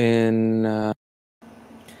now in...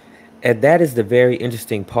 And that is the very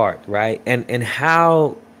interesting part, right? And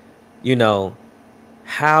how, you know,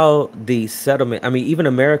 how the settlement, I mean, even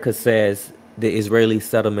America says the Israeli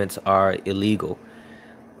settlements are illegal.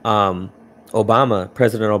 President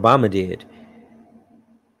Obama did.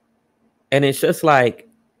 And it's just like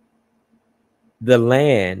the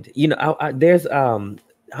land, you know, there's, I'm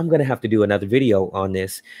going to have to do another video on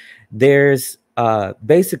this. There's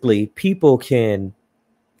basically people can,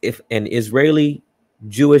 if an Israeli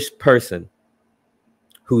Jewish person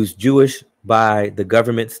who's Jewish by the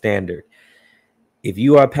government standard, if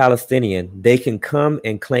you are Palestinian, they can come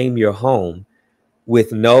and claim your home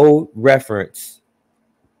with no reference,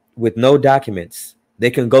 with no documents. They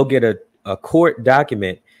can go get a court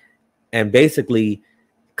document and basically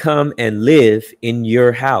come and live in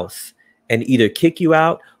your house and either kick you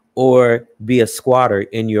out or be a squatter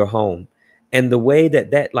in your home. And the way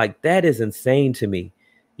that is insane to me,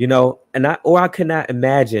 you know, and I cannot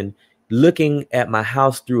imagine looking at my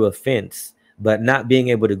house through a fence, but not being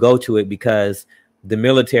able to go to it because the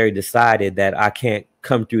military decided that I can't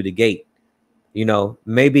come through the gate. You know,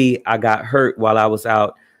 maybe I got hurt while I was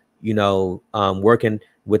out, you know, working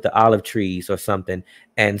with the olive trees or something.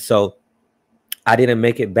 And so I didn't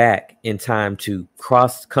make it back in time to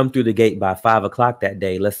come through the gate by 5 o'clock that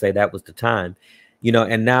day. Let's say that was the time, you know,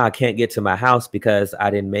 and now I can't get to my house because I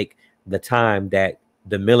didn't make the time that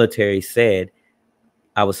the military said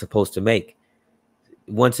I was supposed to make.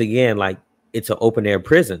 Once again, like, it's an open air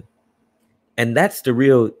prison. And that's the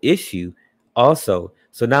real issue also.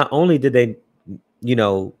 So not only did they, you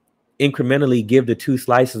know, incrementally give the 2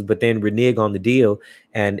 slices, but then renege on the deal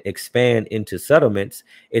and expand into settlements,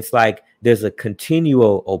 it's like there's a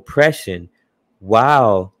continual oppression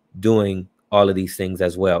while doing all of these things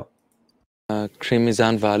as well.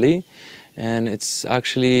 Mizan Valley, and it's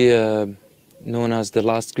actually known as the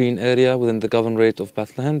last green area within the governorate of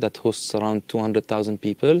Bethlehem that hosts around 200,000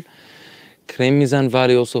 people. Mizan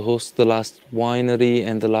Valley also hosts the last winery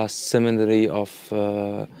and the last seminary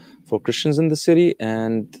for Christians in the city.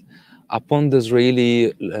 And upon the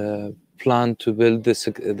Israeli plan to build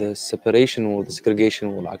the separation wall, the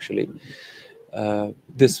segregation wall, actually,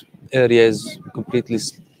 this area is completely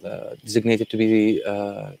designated to be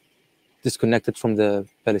disconnected from the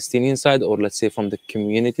Palestinian side, or let's say from the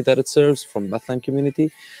community that it serves, from Bethlehem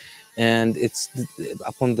community. and it's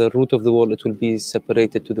upon the root of the wall, it will be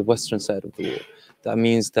separated to the western side of the wall. That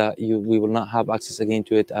means that we will not have access again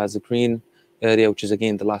to it as a green area, which is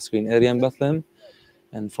again the last green area in Bethlehem.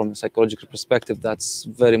 And from a psychological perspective, that's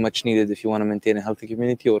very much needed if you want to maintain a healthy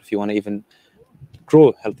community, or if you want to even grow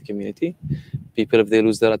a healthy community. People, if they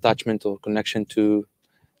lose their attachment or connection to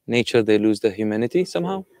nature, they lose their humanity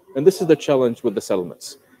somehow. And this is the challenge with the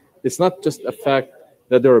settlements. It's not just a fact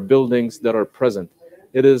that there are buildings that are present.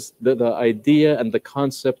 It is the idea and the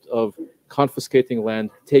concept of confiscating land,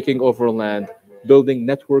 taking over land, building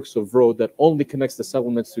networks of road that only connects the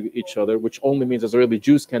settlements to each other, which only means Israeli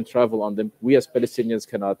Jews can travel on them. We as Palestinians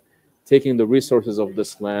cannot. Taking the resources of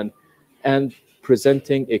this land and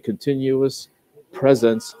presenting a continuous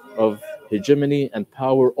presence of hegemony and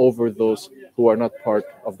power over those who are not part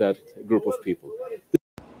of that group of people.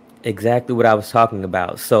 Exactly what I was talking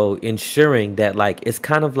about. So ensuring that, like, it's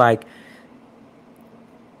kind of like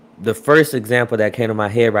the first example that came to my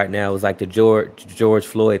head right now was like the George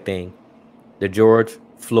Floyd thing, the George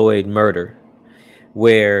Floyd murder,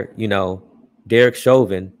 where, you know, Derek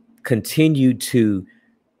Chauvin continued to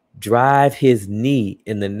drive his knee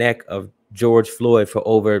in the neck of George Floyd for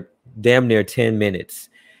over damn near 10 minutes.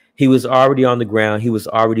 He was already on the ground. He was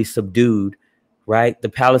already subdued, right? The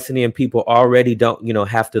Palestinian people already don't, you know,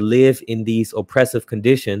 have to live in these oppressive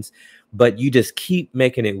conditions, but you just keep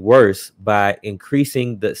making it worse by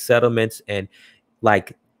increasing the settlements. And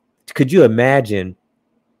like, could you imagine,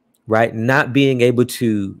 right, not being able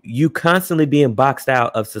to, you constantly being boxed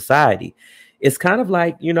out of society? It's kind of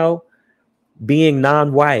like, you know, being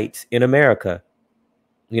non-white in America.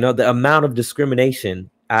 You know, the amount of discrimination.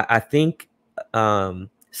 I think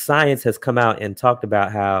science has come out and talked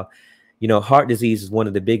about how, you know, heart disease is one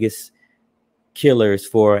of the biggest killers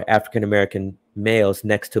for African-American males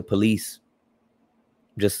next to police.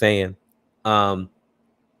 Just saying. And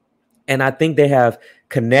I think they have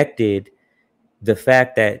connected the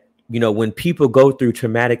fact that, you know, when people go through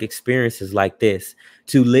traumatic experiences like this,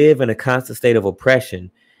 to live in a constant state of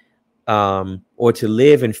oppression, or to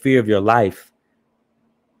live in fear of your life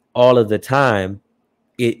all of the time,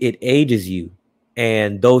 it ages you.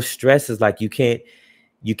 And those stresses, like, you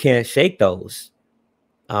can't shake those.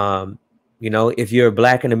 You know, if you're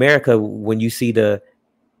Black in America, when you see the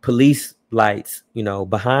police lights, you know,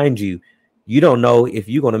 behind you, you don't know if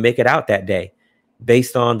you're going to make it out that day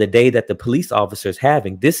based on the day that the police officer is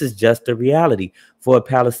having. This is just the reality. For a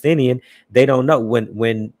Palestinian, they don't know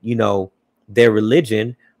when, you know, their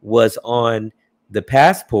religion was on the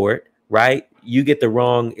passport, right? You get the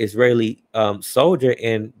wrong Israeli soldier,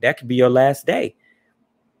 and that could be your last day.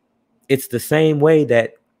 It's the same way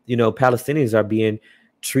that, you know, Palestinians are being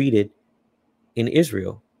treated in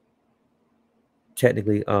Israel,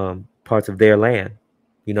 technically parts of their land.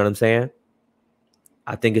 You know what I'm saying?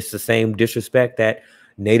 I think it's the same disrespect that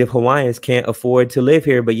Native Hawaiians can't afford to live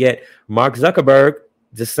here, but yet Mark Zuckerberg,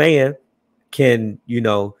 just saying, can, you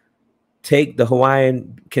know,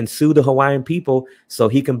 can sue the Hawaiian people so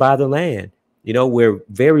he can buy the land. You know, where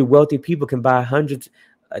very wealthy people can buy hundreds,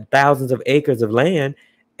 thousands of acres of land,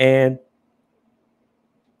 and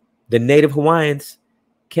the Native Hawaiians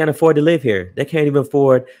can't afford to live here. They can't even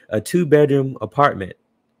afford a 2-bedroom apartment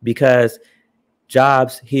because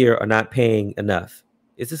jobs here are not paying enough.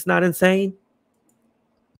 Is this not insane?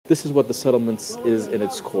 This is what the settlements is in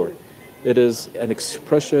its core. It is an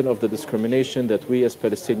expression of the discrimination that we as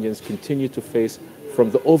Palestinians continue to face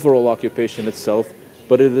from the overall occupation itself,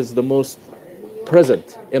 but it is the most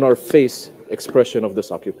present in our face expression of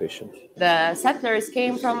this occupation. The settlers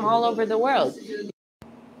came from all over the world.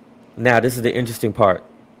 Now, this is the interesting part,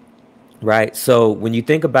 right? So when you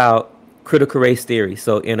think about critical race theory,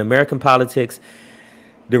 so in American politics,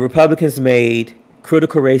 the Republicans made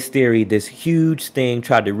critical race theory this huge thing,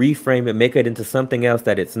 tried to reframe it, make it into something else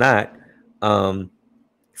that it's not,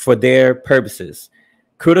 for their purposes.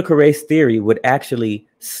 Critical race theory would actually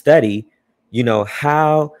study, you know,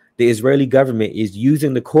 how the Israeli government is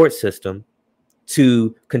using the court system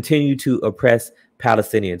to continue to oppress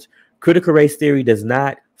Palestinians. Critical race theory does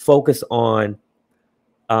not focus on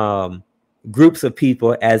groups of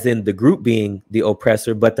people, as in the group being the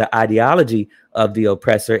oppressor, but the ideology of the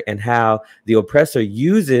oppressor and how the oppressor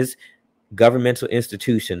uses governmental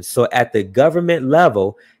institutions. So at the government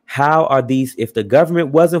level, how are these, if the government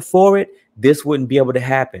wasn't for it, this wouldn't be able to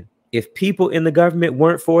happen. If people in the government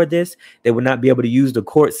weren't for this, they would not be able to use the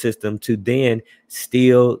court system to then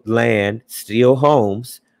steal land, steal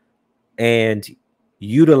homes, and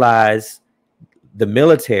utilize the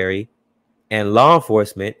military and law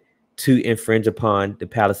enforcement to infringe upon the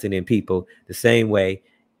Palestinian people the same way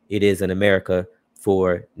it is in America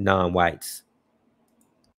for non-whites.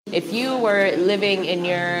 If you were living in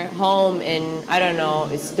your home in, I don't know,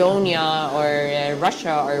 Estonia or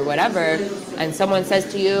Russia or whatever, and someone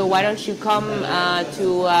says to you, why don't you come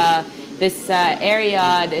to this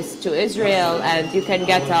area, to Israel, and you can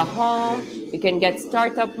get a home, you can get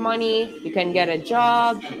startup money, you can get a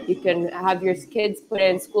job, you can have your kids put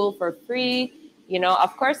in school for free, you know,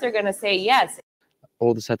 of course they're going to say yes.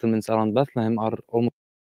 All the settlements around Bethlehem are almost...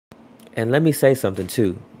 And let me say something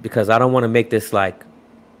too, because I don't want to make this like,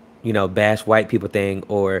 you know, bash white people thing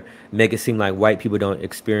or make it seem like white people don't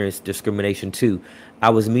experience discrimination too.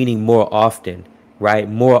 I was meaning more often, right?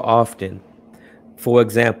 More often. For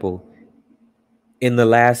example, in the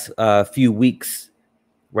last few weeks,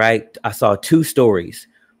 right, I saw two stories.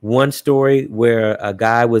 One story where a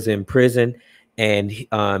guy was in prison and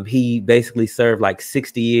he basically served like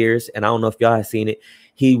 60 years. And I don't know if y'all have seen it.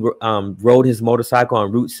 He rode his motorcycle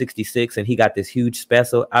on Route 66 and he got this huge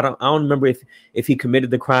special. I don't remember if he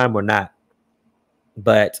committed the crime or not.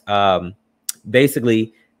 But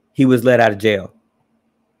basically, he was let out of jail.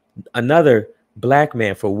 Another black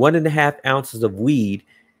man, for 1.5 ounces of weed,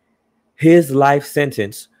 his life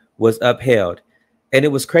sentence was upheld. And it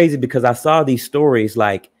was crazy because I saw these stories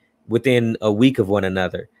like within a week of one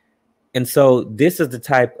another. And so this is the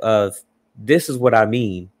type of, this is what I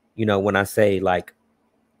mean, you know, when I say like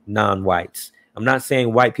non-whites. I'm not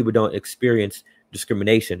saying white people don't experience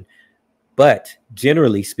discrimination, but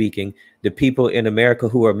generally speaking, the people in America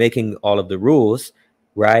who are making all of the rules,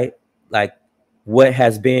 right? Like what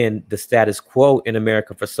has been the status quo in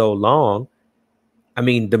America for so long. I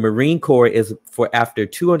mean, the Marine Corps is, for after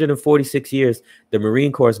 246 years, the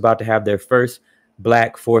Marine Corps is about to have their first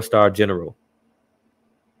black 4-star general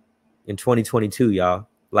in 2022, y'all.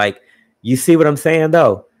 Like, you see what I'm saying,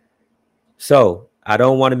 though? So I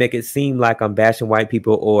don't want to make it seem like I'm bashing white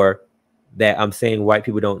people or that I'm saying white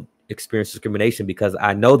people don't experience discrimination, because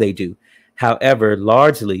I know they do. However,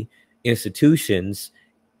 largely, institutions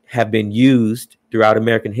have been used throughout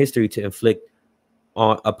American history to inflict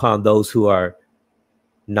upon those who are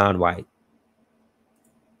non-white.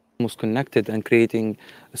 Almost connected and creating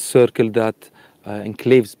a circle that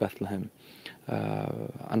enclaves Bethlehem.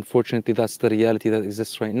 Unfortunately, that's the reality that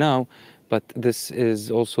exists right now. But this is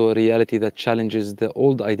also a reality that challenges the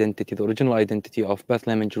old identity, the original identity of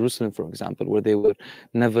Bethlehem and Jerusalem, for example, where they were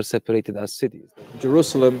never separated as cities.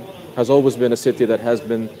 Jerusalem has always been a city that has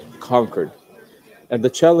been conquered. And the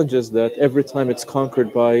challenge is that every time it's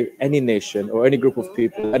conquered by any nation or any group of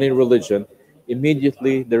people, any religion,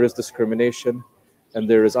 immediately there is discrimination and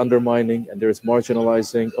there is undermining and there is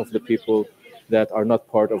marginalizing of the people that are not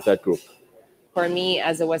part of that group. For me,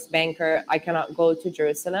 as a West Banker, I cannot go to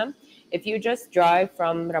Jerusalem. If you just drive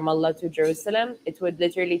from Ramallah to Jerusalem, it would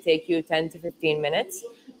literally take you 10 to 15 minutes.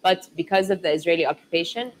 But because of the Israeli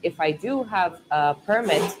occupation, if I do have a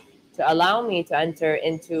permit to allow me to enter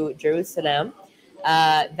into Jerusalem,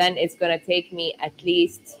 then it's going to take me at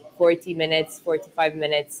least 40 minutes, 45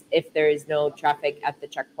 minutes if there is no traffic at the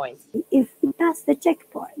checkpoint. If we pass the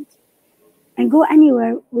checkpoint and go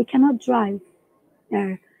anywhere, we cannot drive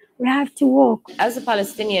there. We have to walk. As a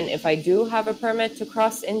Palestinian, if I do have a permit to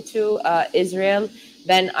cross into Israel,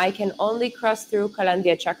 then I can only cross through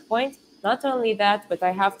Kalandia checkpoint. Not only that, but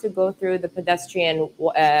I have to go through the pedestrian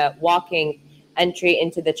walking entry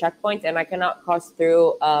into the checkpoint, and I cannot cross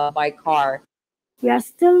through by car. We are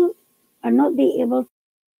still not being able.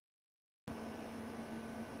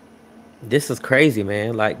 This is crazy,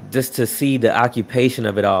 man. Like, just to see the occupation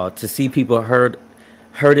of it all, to see people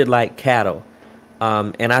herded like cattle.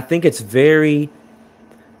 And I think it's very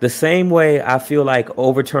the same way I feel like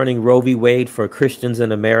overturning Roe v. Wade for Christians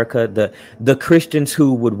in America, the Christians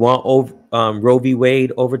who would want Roe v.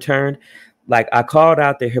 Wade overturned. Like, I called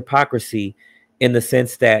out the hypocrisy in the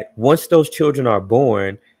sense that once those children are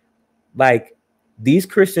born, like, these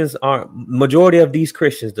Christians aren't, majority of these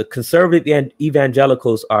Christians, the conservative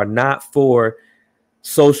evangelicals, are not for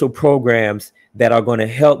social programs that are going to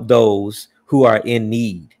help those who are in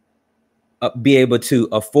need. Be able to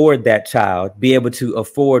afford that child, be able to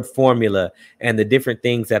afford formula and the different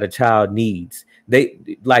things that a child needs. They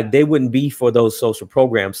wouldn't be for those social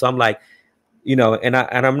programs. So I'm like, you know,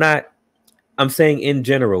 I'm saying in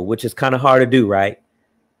general, which is kind of hard to do, right?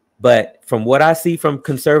 But from what I see from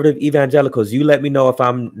conservative evangelicals, you let me know if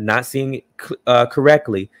I'm not seeing it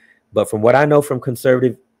correctly. But from what I know from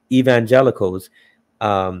conservative evangelicals,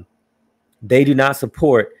 they do not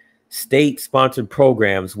support state-sponsored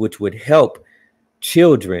programs which would help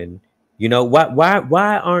children. You know,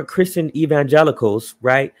 why aren't Christian evangelicals,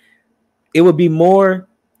 right? It would be more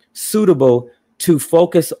suitable to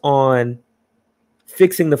focus on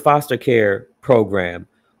fixing the foster care program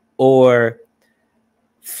or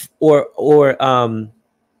why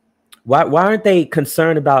aren't they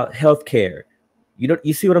concerned about healthcare?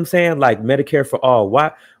 You see what I'm saying? Like Medicare for all.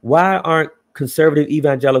 Why aren't conservative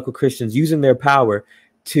evangelical Christians using their power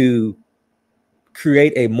to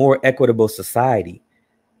create a more equitable society?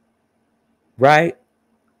 Right?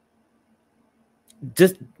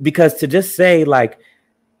 Just because to just say like,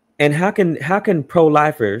 and how can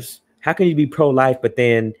pro-lifers, how can you be pro-life but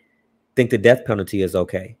then think the death penalty is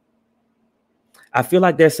okay? I feel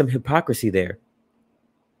like there's some hypocrisy there.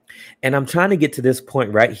 And I'm trying to get to this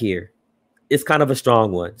point right here. It's kind of a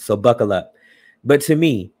strong one, so buckle up. But to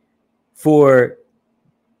me, for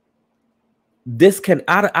this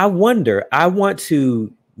I wonder, I want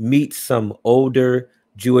to meet some older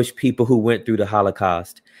Jewish people who went through the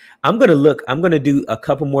Holocaust. I'm going to do a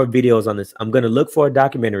couple more videos on this. I'm going to look for a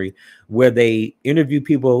documentary where they interview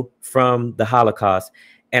people from the Holocaust.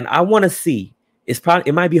 And I want to see,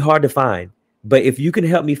 it might be hard to find, but if you can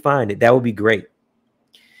help me find it, that would be great.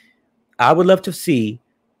 I would love to see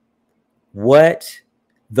what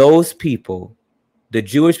those people, the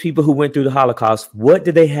Jewish people who went through the Holocaust, what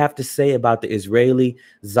did they have to say about the Israeli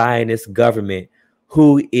Zionist government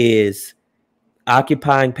who is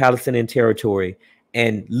occupying Palestinian territory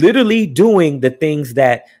and literally doing the things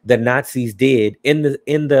that the Nazis did in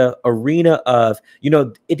the arena of,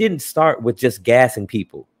 it didn't start with just gassing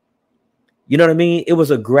people. You know what I mean? It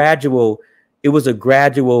was a gradual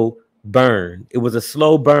burn. It was a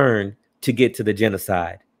slow burn to get to the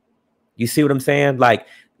genocide. You see what I'm saying? Like,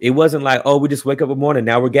 it wasn't like, oh, we just wake up in the morning,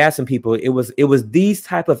 now we're gassing people. It was these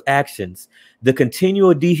type of actions, the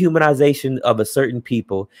continual dehumanization of a certain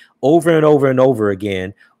people over and over and over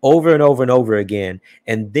again, over and over and over again.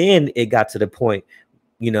 And then it got to the point,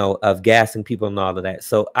 of gassing people and all of that.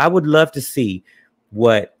 So I would love to see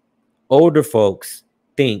what older folks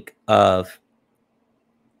think of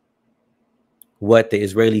what the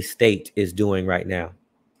Israeli state is doing right now.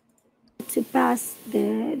 To pass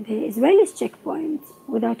the Israeli checkpoint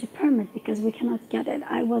without a permit because we cannot get it.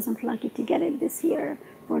 I wasn't lucky to get it this year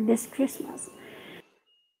for this Christmas.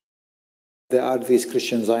 There are these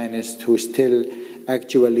Christian Zionists who still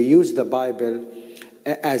actually use the Bible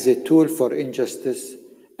as a tool for injustice.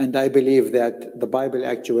 And I believe that the Bible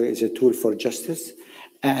actually is a tool for justice.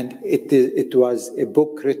 And it was a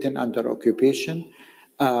book written under occupation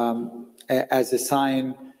as a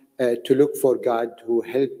sign to look for God who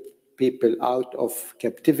helped people out of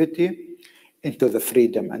captivity into the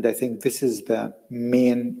freedom. And I think this is the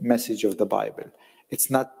main message of the Bible. It's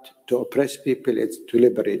not to oppress people, it's to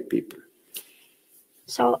liberate people.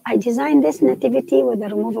 So I designed this nativity with a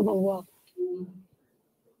removable wall.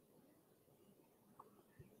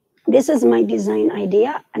 This is my design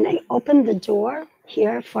idea, and I opened the door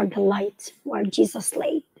here for the light where Jesus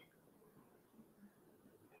laid.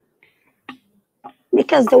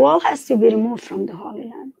 Because the wall has to be removed from the Holy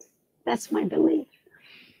Land. That's my belief.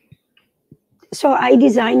 So I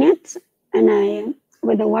design it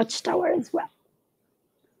with a watchtower as well.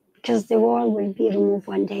 Because the wall will be removed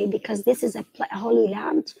one day, because this is a holy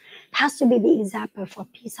land. It has to be the example for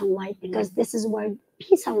peace and light, because this is where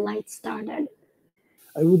peace and light started.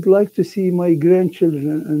 I would like to see my grandchildren,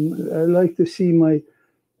 and I like to see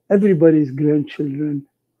everybody's grandchildren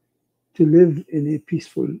to live in a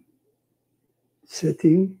peaceful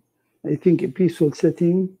setting. I think a peaceful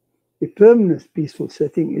setting, a permanent peaceful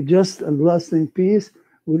setting, a just and lasting peace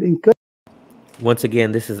will encourage. Once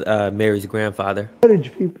again, this is Mary's grandfather.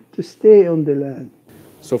 Encourage people to stay on the land.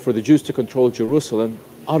 So for the Jews to control Jerusalem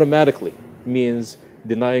automatically means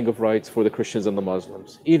denying of rights for the Christians and the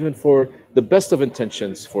Muslims, even for the best of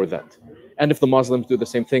intentions for that. And if the Muslims do the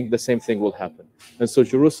same thing will happen. And so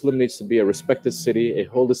Jerusalem needs to be a respected city, a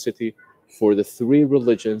holy city for the three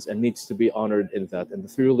religions, and needs to be honored in that. And the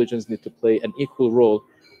three religions need to play an equal role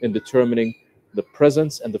in determining the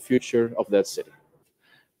presence and the future of that city.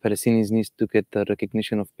 Palestinians need to get the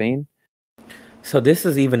recognition of pain. So this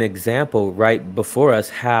is even an example right before us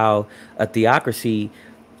how a theocracy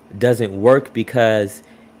doesn't work, because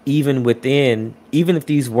even if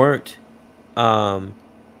these weren't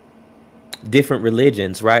different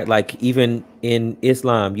religions, right? Like even in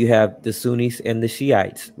Islam, you have the Sunnis and the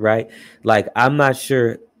Shiites, right? Like, I'm not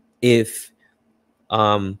sure if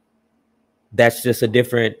that's just a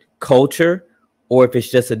different culture or if it's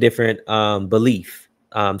just a different belief.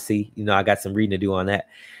 See, I got some reading to do on that.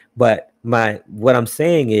 But what I'm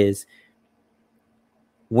saying is,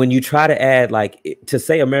 when you try to add, like, to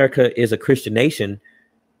say America is a Christian nation,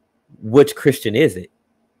 which Christian is it?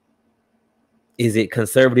 Is it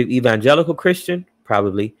conservative evangelical Christian?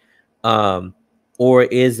 Probably. Or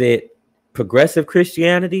is it progressive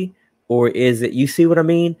Christianity? Or is it, you see what I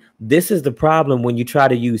mean? This is the problem when you try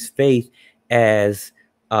to use faith as,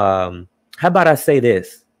 how about I say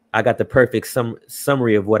this? I got the perfect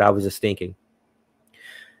summary of what I was just thinking.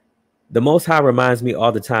 The Most High reminds me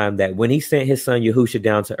all the time that when he sent his son Yahusha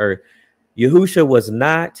down to earth, Yahusha was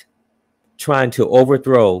not trying to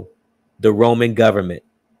overthrow the Roman government.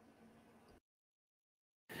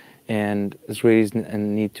 And Israelis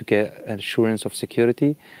need to get assurance of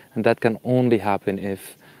security, and that can only happen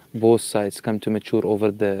if both sides come to mature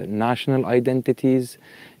over the national identities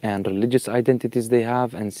and religious identities they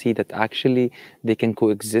have, and see that actually they can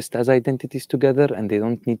coexist as identities together and they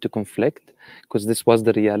don't need to conflict, because this was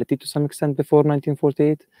the reality to some extent before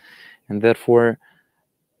 1948. And therefore,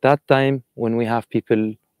 that time when we have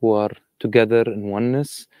people who are together in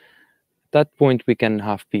oneness, at that point we can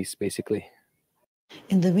have peace, basically.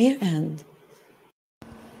 In the mere end,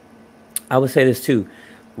 I would say this too.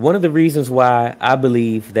 One of the reasons why I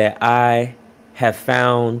believe that I have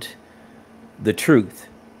found the truth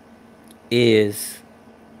is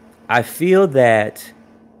I feel that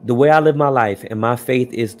the way I live my life and my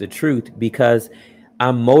faith is the truth because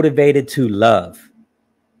I'm motivated to love,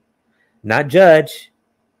 not judge,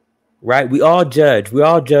 right? We all judge. We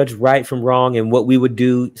all judge right from wrong and what we would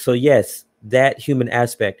do. So yes, that human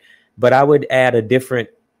aspect, but I would add a different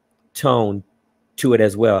tone to it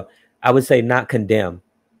as well. I would say not condemn,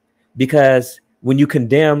 because when you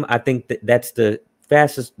condemn, I think that that's the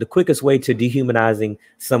quickest way to dehumanizing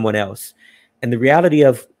someone else. And the reality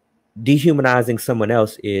of dehumanizing someone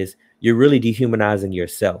else is you're really dehumanizing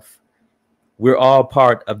yourself. We're all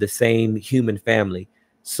part of the same human family.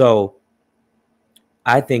 So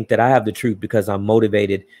I think that I have the truth because I'm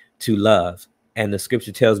motivated to love. And the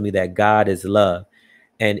scripture tells me that God is love.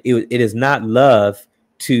 And it is not love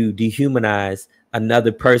to dehumanize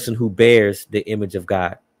another person who bears the image of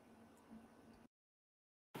God.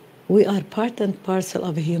 We are part and parcel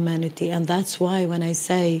of humanity. And that's why when I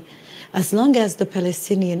say, as long as the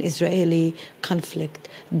Palestinian-Israeli conflict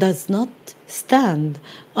does not stand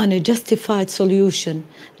on a justified solution,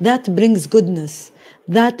 that brings goodness,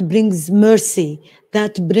 that brings mercy,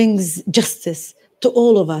 that brings justice to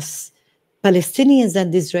all of us, Palestinians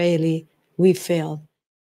and Israeli, we fail.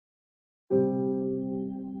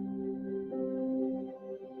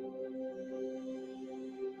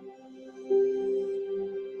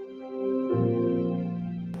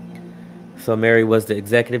 So Mary was the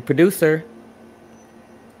executive producer.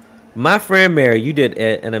 My friend Mary, you did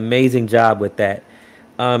an amazing job with that.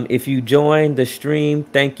 If you joined the stream,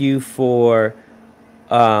 thank you for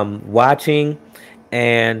watching.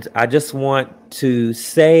 And I just want to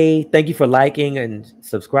say thank you for liking and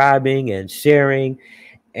subscribing and sharing.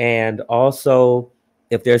 And also,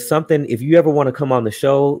 if there's something, if you ever want to come on the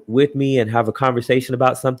show with me and have a conversation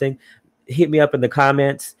about something, hit me up in the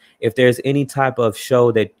comments. If there's any type of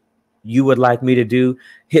show that you would like me to do,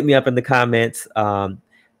 hit me up in the comments.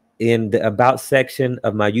 In the about section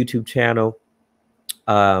of my YouTube channel,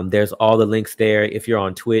 there's all the links there. If you're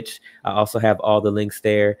on Twitch, I also have all the links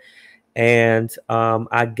there. And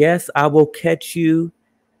I guess I will catch you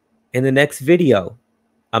in the next video.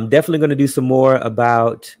 I'm definitely going to do some more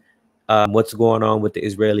about what's going on with the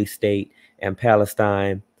Israeli state and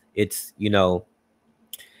Palestine. It's, you know,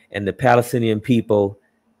 and the Palestinian people.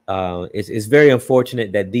 It's very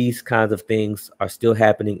unfortunate that these kinds of things are still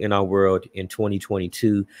happening in our world in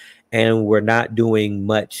 2022, and we're not doing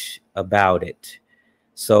much about it.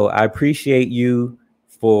 So I appreciate you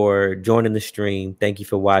for joining the stream. Thank you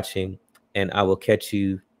for watching, and I will catch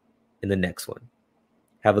you in the next one.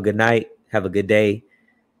 Have a good night. Have a good day.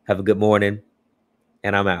 Have a good morning,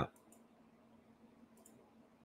 and I'm out.